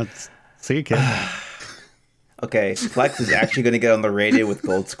 See you, kid. Okay, Flex is actually going to get on the radio with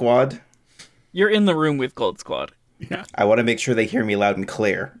Gold Squad. You're in the room with Gold Squad. Yeah. I want to make sure they hear me loud and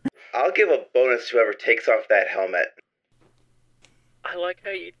clear. I'll give a bonus to whoever takes off that helmet. I like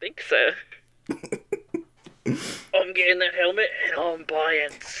how you think so. I'm getting that helmet and I'm buying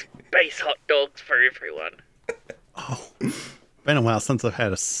space hot dogs for everyone. Oh, been a while since I've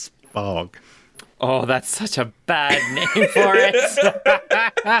had a spog. Oh, that's such a bad name for it.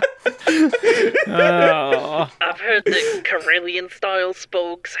 Oh. I've heard that Karelian-style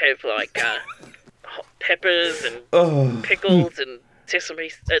spogs have, like, hot peppers and pickles and sesame,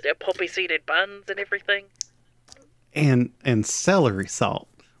 poppy-seeded buns and everything. And celery salt,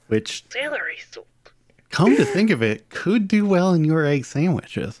 which, Celery salt. come to think of it, could do well in your egg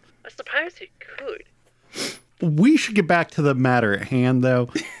sandwiches. I suppose it could. We should get back to the matter at hand,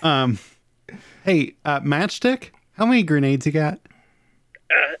 though. Hey, Matchstick, how many grenades you got?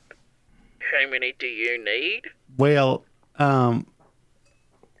 How many do you need? Well, I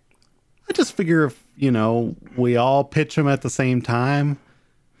just figure if, we all pitch them at the same time,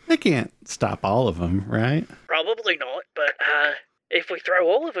 they can't stop all of them, right? Probably not, but if we throw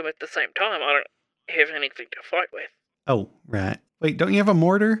all of them at the same time, I don't have anything to fight with. Oh, right. Wait, don't you have a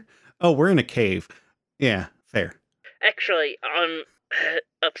mortar? Oh, we're in a cave. Yeah, fair. Actually, I'm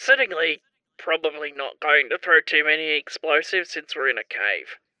upsettingly probably not going to throw too many explosives since we're in a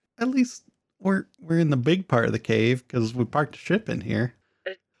cave. At least we're in the big part of the cave because we parked a ship in here.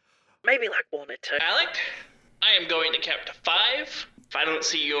 Maybe like 1 or 2. Alec, I am going to count to 5. If I don't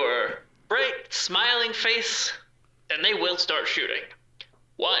see your bright, smiling face, then they will start shooting.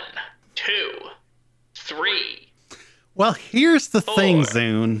 1, 2, 3. Well, here's the thing, 4.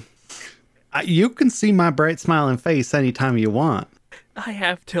 Zune. You can see my bright smiling face anytime you want. I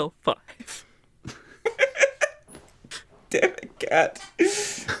have till 5. Damn it, cat.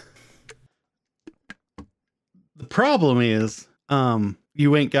 The problem is,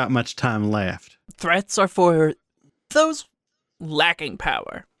 you ain't got much time left. Threats are for those lacking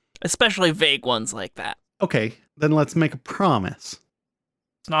power, especially vague ones like that. Okay, then let's make a promise.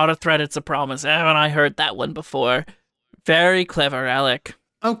 It's not a threat, it's a promise. Haven't I heard that one before? Very clever, Alec.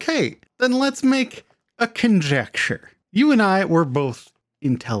 Okay, then let's make a conjecture. You and I, we're both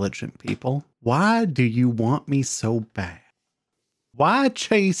intelligent people. Why do you want me so bad? Why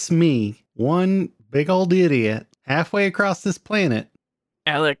chase me, one big old idiot, halfway across this planet?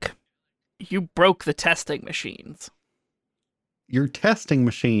 Alec, you broke the testing machines. Your testing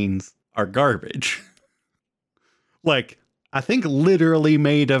machines are garbage. Like, I think literally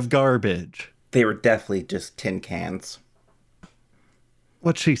made of garbage. They were definitely just tin cans.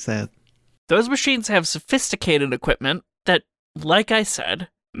 What she said. Those machines have sophisticated equipment that, like I said,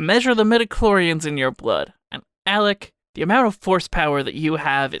 measure the midichlorians in your blood. And Alec, the amount of force power that you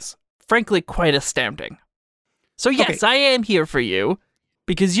have is frankly quite astounding. So yes, Okay. I am here for you,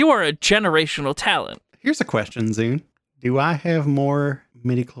 because you are a generational talent. Here's a question, Zune. Do I have more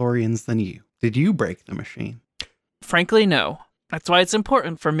midichlorians than you? Did you break the machine? Frankly, no. That's why it's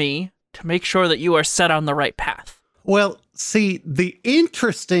important for me to make sure that you are set on the right path. Well, see, the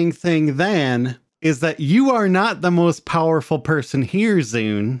interesting thing then is that you are not the most powerful person here,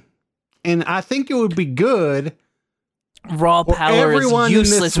 Zune. And I think it would be good. Raw Well, power is everyone in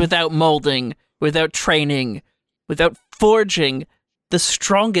useless this- without molding, without training, without forging. The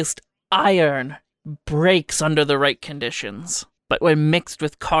strongest iron breaks under the right conditions. But when mixed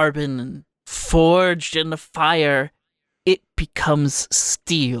with carbon and forged in the fire, it becomes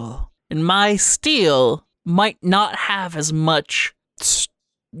steel. And my steel might not have as much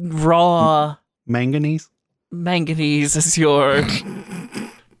raw Manganese? manganese as your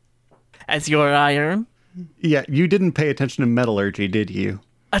iron. Yeah, you didn't pay attention to metallurgy, did you?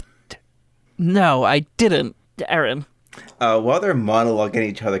 No, I didn't, Aaron. While they're monologuing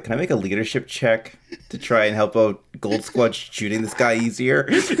each other, can I make a leadership check to try and help out Gold Squad shooting this guy easier?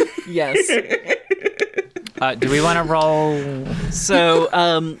 Yes. Do we want to roll? So,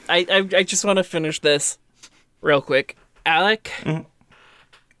 I just want to finish this real quick. Alec,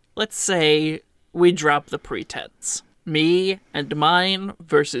 let's say we drop the pretense. Me and mine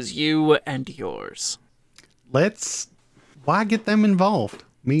versus you and yours. Why get them involved?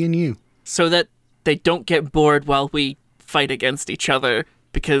 Me and you. So that they don't get bored while we fight against each other,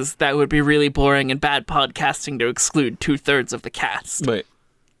 because that would be really boring and bad podcasting to exclude 2/3 of the cast. Wait.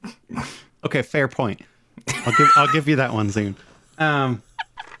 Okay, fair point. I'll give you that one, Zune.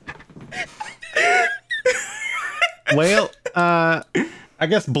 Well, I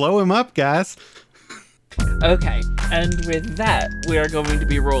guess blow him up, guys. Okay, and with that, we are going to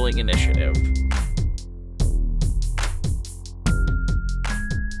be rolling initiative.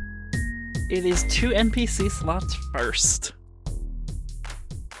 It is 2 NPC slots first.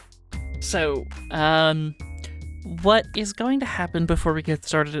 So, what is going to happen before we get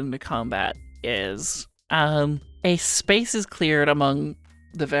started into combat is, a space is cleared among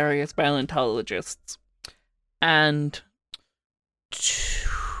the various paleontologists, and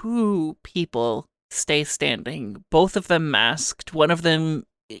 2 people stay standing, both of them masked, one of them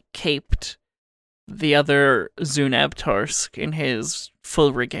caped, the other Zunab Tarsk in his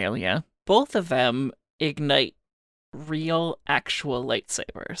full regalia. Both of them ignite real, actual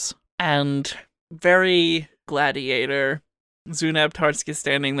lightsabers. And very gladiator, Zunab Tarsk is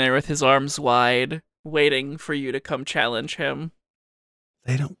standing there with his arms wide, waiting for you to come challenge him.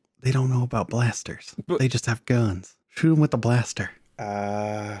 They don't know about blasters. They just have guns. Shoot them with a blaster.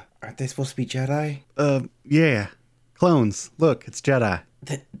 Aren't they supposed to be Jedi? Yeah. Clones. Look, it's Jedi.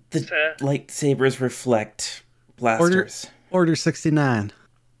 The Sir. lightsabers reflect blasters. Order 69.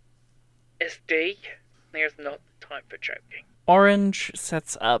 SD, there's not time for joking. Orange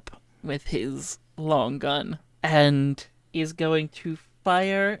sets up with his long gun and is going to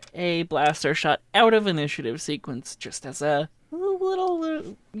fire a blaster shot out of initiative sequence just as a little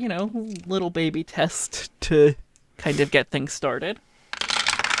baby test to kind of get things started.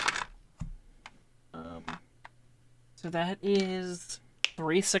 So that is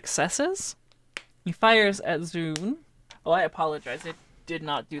 3 successes. He fires at Zune. Oh, I apologize. I did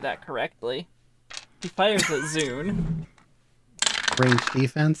not do that correctly. He fires at Zune. Range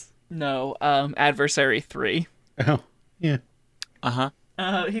defense? No, adversary 3. Oh, yeah. Uh-huh.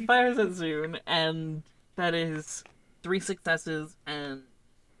 He fires at Zune, and that is 3 successes and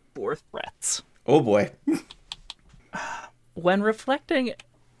 4 threats. Oh boy. When reflecting...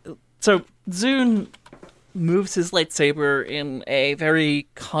 So, Zune moves his lightsaber in a very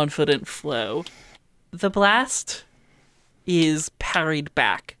confident flow. The blast is parried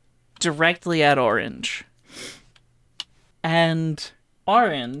back directly at Orange. And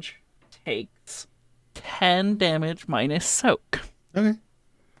Orange takes 10 damage minus soak. Okay.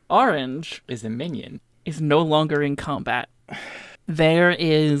 Orange Is a minion. is no longer in combat. There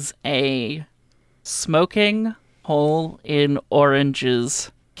is a smoking hole in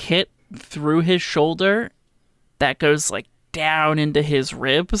Orange's kit through his shoulder that goes like down into his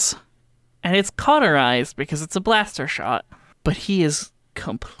ribs. And it's cauterized because it's a blaster shot. But he is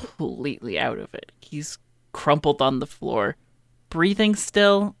completely out of it. He's crumpled on the floor, breathing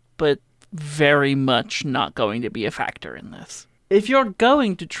still, but very much not going to be a factor in this. If you're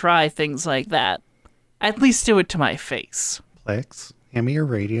going to try things like that, at least do it to my face. Plex, hand me your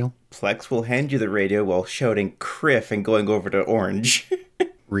radio. Plex will hand you the radio while shouting Criff and going over to Orange.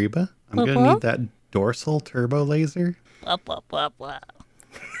 Reba, I'm going to need that dorsal turbo laser Blah, blah, blah, blah.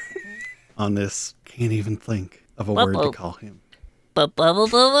 on this. Can't even think of a word to call him. Blah, blah, blah,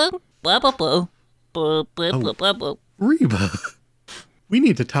 blah, blah, blah, blah, blah, blah, blah, blah, blah. Reba, we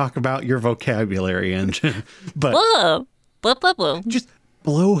need to talk about your vocabulary engine. But Blah, blah, blah, blah. just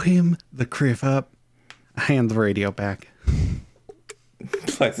blow him the criff up. Hand the radio back.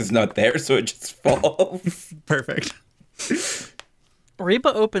 Plex is not there, so it just falls. Perfect.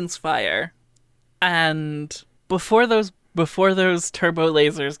 Reba opens fire, and before those turbo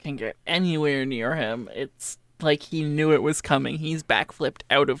lasers can get anywhere near him, it's like he knew it was coming. He's backflipped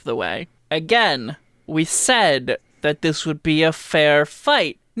out of the way. Again, we said that this would be a fair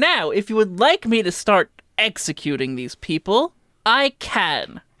fight. Now, if you would like me to start executing these people, I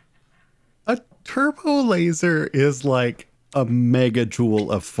can. A turbo laser is like a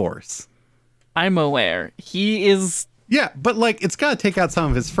megajoule of force. I'm aware. He is... Yeah, but like it's got to take out some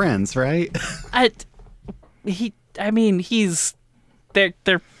of his friends, right?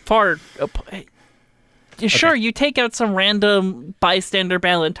 They're far... Sure, you take out some random bystander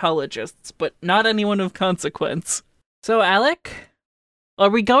paleontologists, but not anyone of consequence. So, Alec, are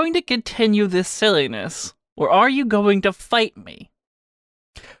we going to continue this silliness, or are you going to fight me?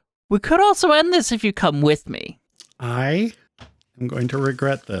 We could also end this if you come with me. I am going to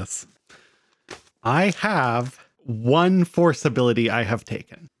regret this. I have one force ability I have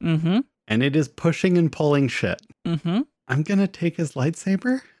taken, Mm-hmm. and it is pushing and pulling shit. Mm-hmm. I'm going to take his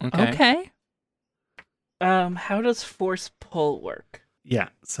lightsaber. Okay. How does force pull work? Yeah,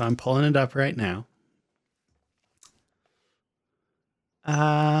 so I'm pulling it up right now.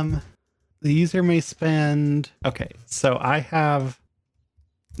 The user may spend... Okay, so the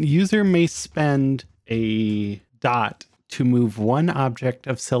user may spend a dot to move one object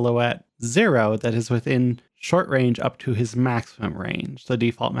of silhouette 0 that is within short range up to his maximum range. The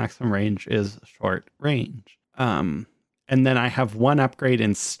default maximum range is short range. And then I have one upgrade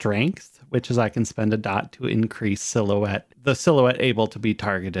in strength, which is I can spend a dot to increase the silhouette able to be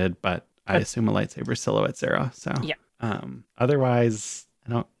targeted, but I assume a lightsaber silhouette 0. So Yeah. Otherwise,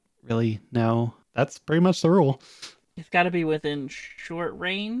 I don't really know. That's pretty much the rule. It's got to be within short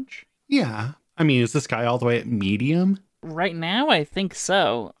range. Yeah. I mean, is this guy all the way at medium? Right now, I think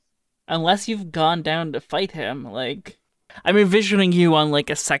so. unless you've gone down to fight him, like, I'm envisioning you on, like,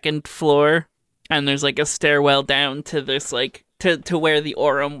 a second floor, and there's, like, a stairwell down to this, like, to where the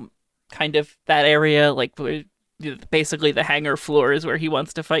Aurum, kind of, that area, like, basically the hangar floor is where he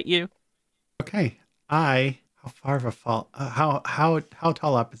wants to fight you. Okay. How far of a fall? How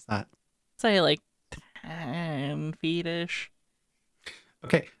tall up is that? Say, like, 10 feet-ish.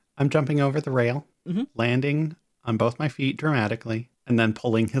 Okay. I'm jumping over the rail, Mhm. landing on both my feet dramatically, and then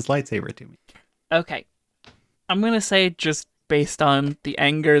pulling his lightsaber to me. Okay. I'm gonna say, just based on the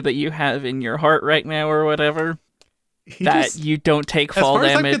anger that you have in your heart right now or whatever, you don't take fall as far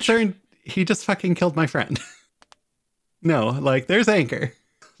damage. As I'm concerned, he just fucking killed my friend. No, like, there's anger.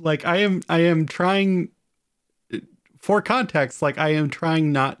 Like, I am trying, for context, like, I am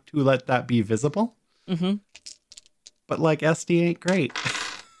trying not to let that be visible. Mm-hmm. But, like, SD ain't great.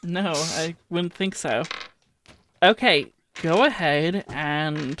 No, I wouldn't think so. Okay, go ahead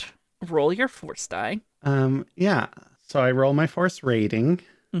and roll your force die. Yeah. So I roll my force rating.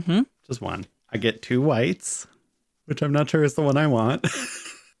 Mm-hmm. Just one. I get 2 whites, which I'm not sure is the one I want.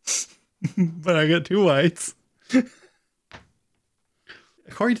 But I get 2 whites.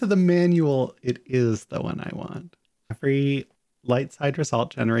 According to the manual, it is the one I want. Every light side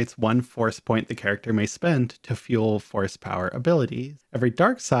result generates 1 force point the character may spend to fuel force power abilities. Every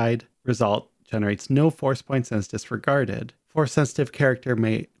dark side result generates no force points and is disregarded. Force sensitive character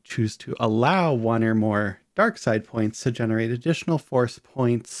may choose to allow 1 or more dark side points to generate additional force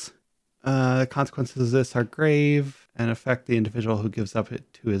points. The consequences of this are grave and affect the individual who gives up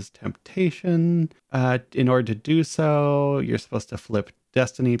it to his temptation. In order to do so, you're supposed to flip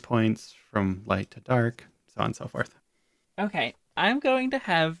destiny points from light to dark, so on and so forth. Okay, I'm going to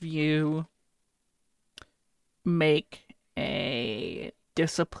have you make a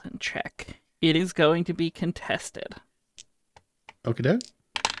discipline check. It is going to be contested. Okay, doke.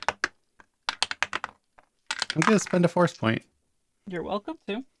 I'm going to spend a force point. You're welcome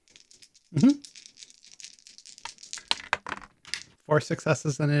to. 4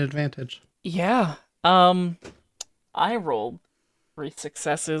 successes and an advantage. Yeah. I rolled 3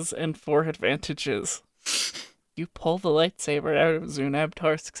 successes and 4 advantages. You pull the lightsaber out of Zunab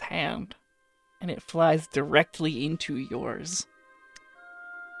Tarsk's hand, and it flies directly into yours.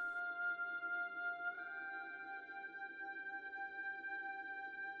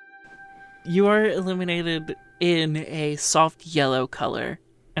 You are illuminated in a soft yellow color.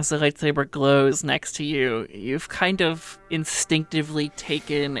 As the lightsaber glows next to you, you've kind of instinctively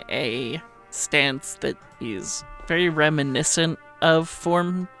taken a stance that is very reminiscent of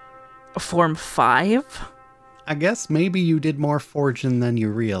Form 5. I guess maybe you did more forging than you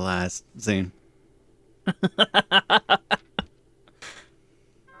realized, Zane.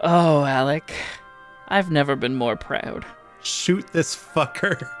 Oh, Alec. I've never been more proud. Shoot this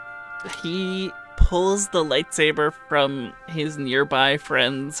fucker. He pulls the lightsaber from his nearby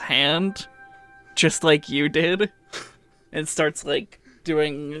friend's hand, just like you did, and starts, like,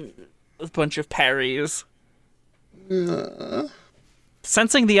 doing a bunch of parries.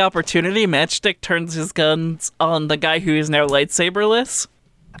 Sensing the opportunity, Matchstick turns his guns on the guy who is now lightsaberless.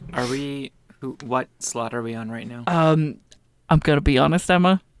 What slot are we on right now? I'm gonna be honest,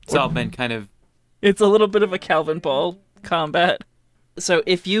 Emma. It's all been kind of... It's a little bit of a Calvin Ball combat. So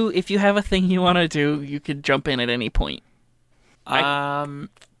if you have a thing you want to do, you could jump in at any point. I'm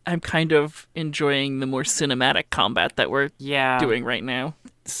kind of enjoying the more cinematic combat that we're doing right now.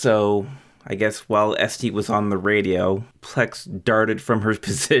 So, I guess while Esty was on the radio, Plex darted from her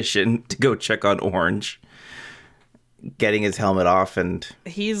position to go check on Orange, getting his helmet off, and...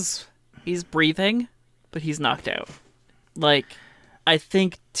 He's breathing, but he's knocked out. Like, I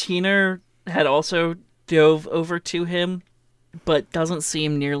think Tina had also dove over to him, but doesn't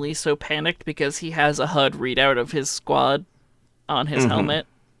seem nearly so panicked because he has a HUD readout of his squad on his helmet.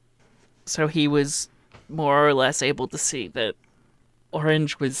 So he was more or less able to see that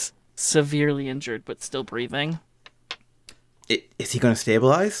Orange was severely injured but still breathing. Is he going to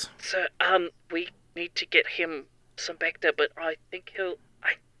stabilize? So, we need to get him some Bacta, but I think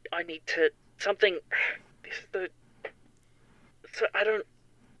I need to... Something... This is the... So, I don't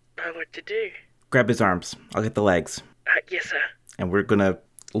know what to do. Grab his arms. I'll get the legs. Yes, sir. And we're going to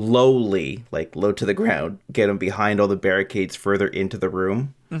lowly, like low to the ground, get him behind all the barricades further into the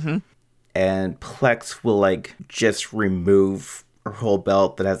room. Mm-hmm. And Plex will, like, just remove her whole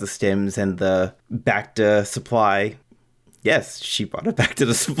belt that has the stims and the Bacta supply. Yes, she brought it back to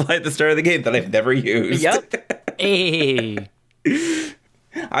the supply at the start of the game that I've never used. Yep. Hey!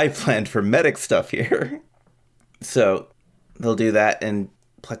 I planned for medic stuff here. So they'll do that, and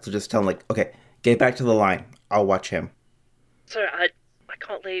Plex will just tell him, like, okay, get back to the line. I'll watch him. So I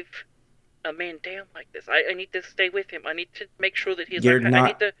can't leave a man down like this. I need to stay with him. I need to make sure that he's You're okay. I not-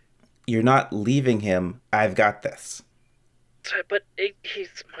 need to. You're not leaving him. I've got this. Sir, but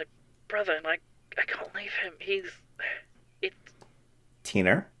he's my brother, and I can't leave him. It's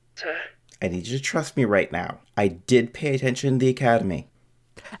Teener, sir. I need you to trust me right now. I did pay attention in the academy.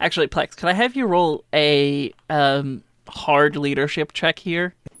 Actually, Plex, can I have you roll a hard leadership check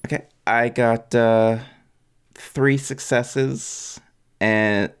here? Okay, I got 3 successes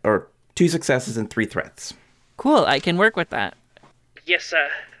or 2 successes and 3 threats. Cool, I can work with that. Yes, sir.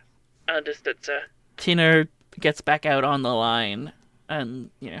 Understood, sir. Tiner gets back out on the line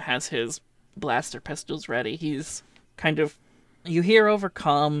and, has his blaster pistols ready. He's kind of... You hear over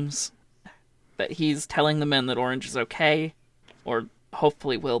comms that he's telling the men that Orange is okay, or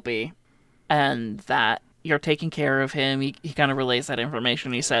hopefully will be, and that you're taking care of him. He kind of relays that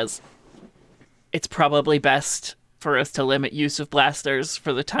information. He says, it's probably best for us to limit use of blasters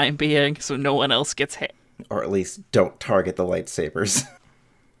for the time being so no one else gets hit. Or at least don't target the lightsabers.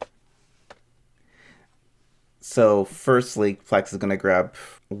 So, firstly, Plex is going to grab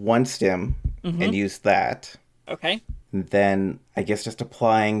 1 stim and use that. Okay. Then, I guess just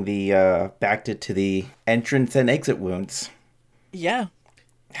applying the Bacta to the entrance and exit wounds. Yeah.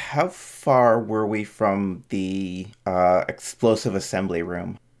 How far were we from the explosive assembly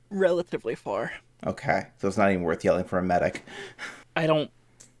room? Relatively far. Okay, so it's not even worth yelling for a medic. I don't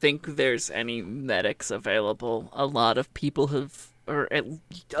think there's any medics available. A lot of people have already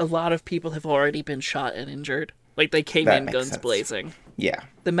been shot and injured. Like, they came That in makes guns sense. blazing. Yeah.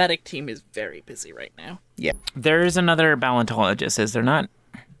 The medic team is very busy right now. There's another paleontologist, is there not?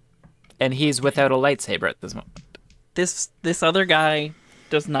 And he's without a lightsaber at this moment. This other guy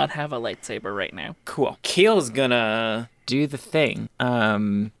does not have a lightsaber right now. Cool. Keel's gonna do the thing.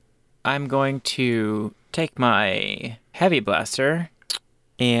 I'm going to take my heavy blaster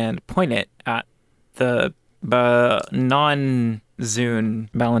and point it at the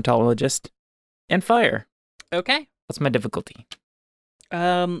non-Zune paleontologist and fire. Okay. What's my difficulty?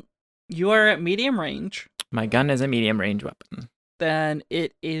 You are at medium range. My gun is a medium range weapon. Then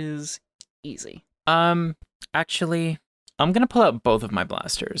it is easy. Actually, I'm gonna pull out both of my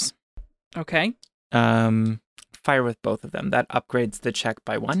blasters. Okay. Fire with both of them. That upgrades the check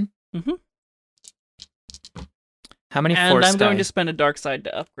by 1. Mhm. How many And force I'm going die? to spend a dark side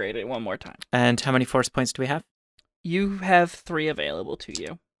to upgrade it one more time. And how many force points do we have? You have 3 available to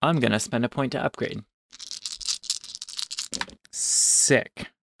you. I'm gonna spend a point to upgrade. Sick.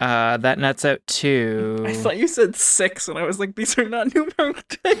 That nets out to. I thought you said 6, and I was like, these are not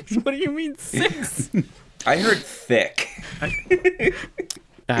numeric types. What do you mean 6? I heard thick.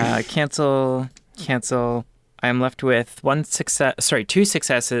 Cancel. I am left with 2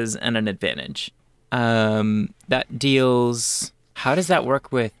 successes and an advantage. That deals. How does that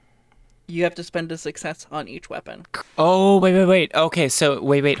work with? You have to spend a success on each weapon. Oh, wait. Okay, so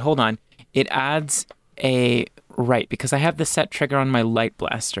wait, hold on. It adds a right because I have the set trigger on my light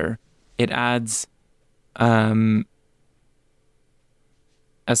blaster. It adds a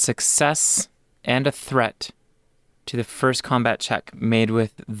success and a threat to the first combat check made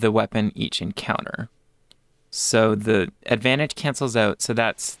with the weapon each encounter. So the advantage cancels out, so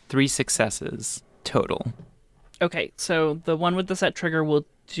that's 3 successes total. Okay, so the one with the set trigger will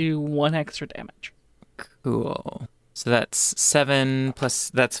do 1 extra damage. Cool. So that's 7 plus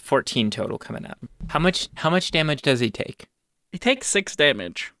that's 14 total coming up. How much damage does he take? He takes 6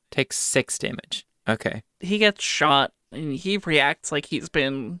 damage. Takes 6 damage. Okay. He gets shot, and he reacts like he's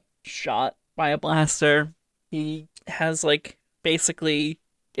been shot by a blaster. He has, like, basically,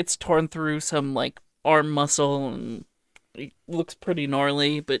 it's torn through some, like, arm muscle, and he looks pretty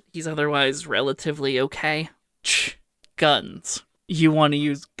gnarly, but he's otherwise relatively okay. Guns. You want to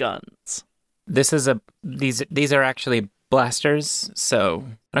use guns. These are actually blasters, so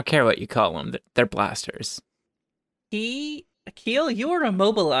I don't care what you call them. They're blasters. Akil, you are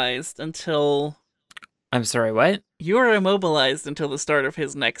immobilized until... I'm sorry, what? You are immobilized until the start of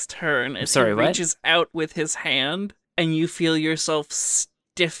his next turn as Sorry, he what? reaches out with his hand, and you feel yourself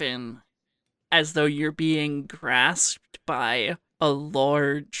stiffen as though you're being grasped by a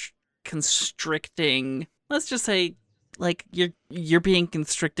large, constricting... Let's just say, like, you're being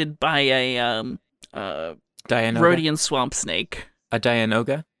constricted by a Dianoga? Rhodian swamp snake. A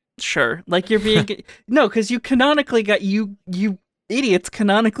Dianoga? Sure. Like, you're being... No, because you canonically got... You idiots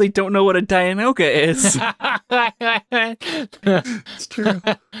canonically don't know what a Dianoga is. It's true.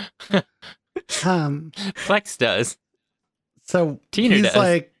 Flex does. So Tina he's does.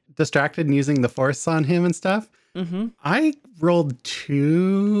 like distracted and using the force on him and stuff. Mm-hmm. I rolled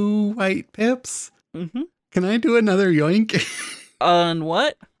 2 white pips. Mm-hmm. Can I do another yoink? On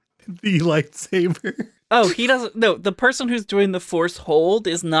what? The lightsaber. Oh, he doesn't. No, the person who's doing the force hold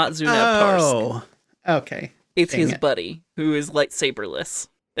is not Zunab Tarsk. Oh, okay. It's dang his it. buddy, who is lightsaberless.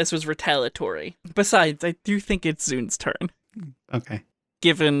 This was retaliatory. Besides, I do think it's Zun's turn, Okay.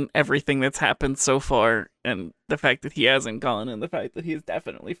 given everything that's happened so far, and the fact that he hasn't gone, and the fact that he's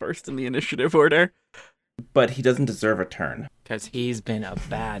definitely first in the initiative order. But he doesn't deserve a turn. Because he's been a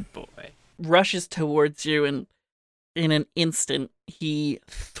bad boy. Rushes towards you, and in an instant, he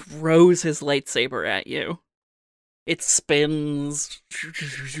throws his lightsaber at you. It spins.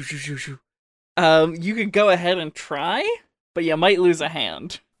 You could go ahead and try, but you might lose a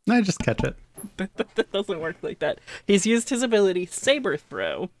hand. I just catch it. That doesn't work like that. He's used his ability Saber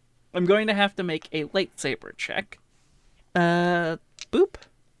Throw. I'm going to have to make a lightsaber check. Boop.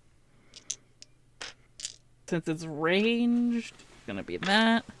 Since it's ranged, it's gonna be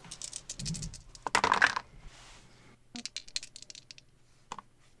that.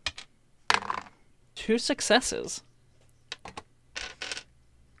 Two successes.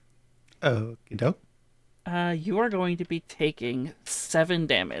 Okie doke. You are going to be taking 7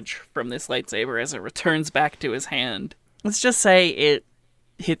 damage from this lightsaber as it returns back to his hand. Let's just say it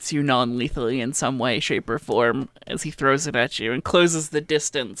hits you non-lethally in some way, shape, or form as he throws it at you and closes the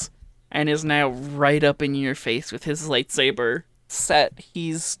distance and is now right up in your face with his lightsaber set.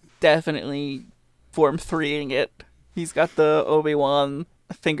 He's definitely Form 3ing it. He's got the Obi-Wan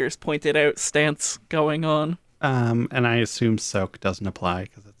fingers pointed out stance going on. And I assume soak doesn't apply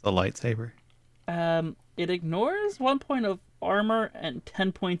because it's a lightsaber. It ignores 1 point of armor and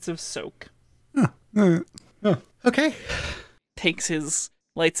 10 points of soak. Okay. Takes his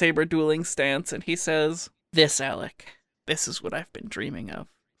lightsaber dueling stance and he says, "This, Alec, this is what I've been dreaming of."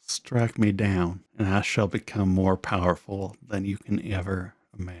 Strike me down, and I shall become more powerful than you can ever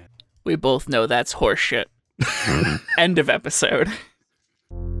imagine. We both know that's horseshit. End of episode.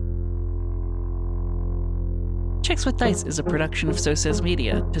 Chicks with Dice is a production of So Says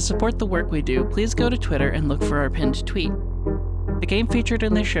Media. To support the work we do, please go to Twitter and look for our pinned tweet. The game featured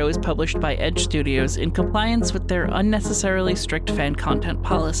in this show is published by Edge Studios in compliance with their unnecessarily strict fan content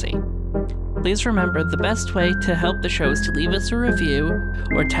policy. Please remember the best way to help the show is to leave us a review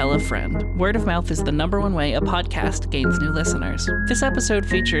or tell a friend. Word of mouth is the #1 way a podcast gains new listeners. This episode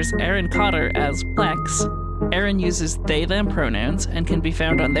features Aaron Cotter as Plex. Aaron uses they/them pronouns and can be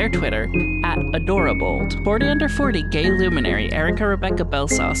found on their Twitter @Adorabold. 40 Under 40 gay luminary Erica Rebecca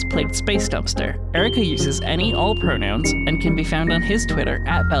Belsauce played Space Dumpster. Erica uses any/all pronouns and can be found on his Twitter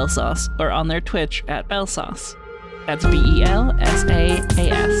 @Belsauce or on their Twitch @Belsauce. That's BELSAAS.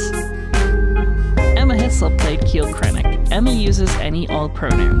 Emma Hislop played Keel Krennic. Emma uses any/all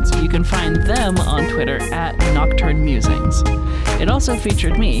pronouns. You can find them on Twitter @Nocturne Musings. It also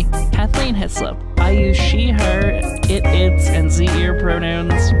featured me, Kathleen Hislop. I use she, her, it, its, and z-ear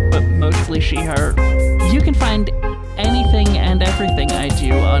pronouns, but mostly she, her. You can find anything and everything I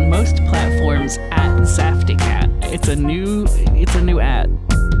do on most platforms @Zafticat. It's a new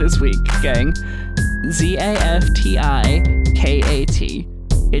 @ this week, gang. ZAFTIKAT.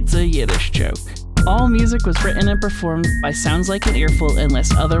 It's a Yiddish joke. All music was written and performed by Sounds Like an Earful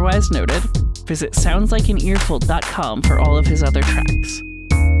unless otherwise noted. Visit soundslikeanearful.com for all of his other tracks.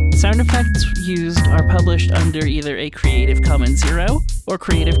 Sound effects used are published under either a Creative Commons 0 or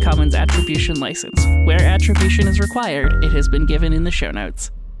Creative Commons Attribution license. Where attribution is required, it has been given in the show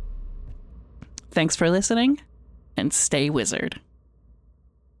notes. Thanks for listening, and stay wizard.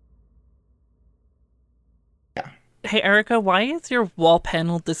 Yeah. Hey, Erica, why is your wall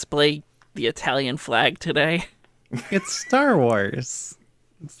panel display the Italian flag today? It's Star Wars.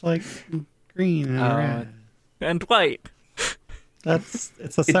 It's like green and red. And white. It's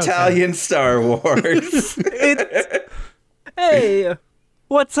Ahsoka. Italian Star Wars. Hey,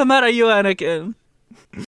 what's the matter, you Anakin?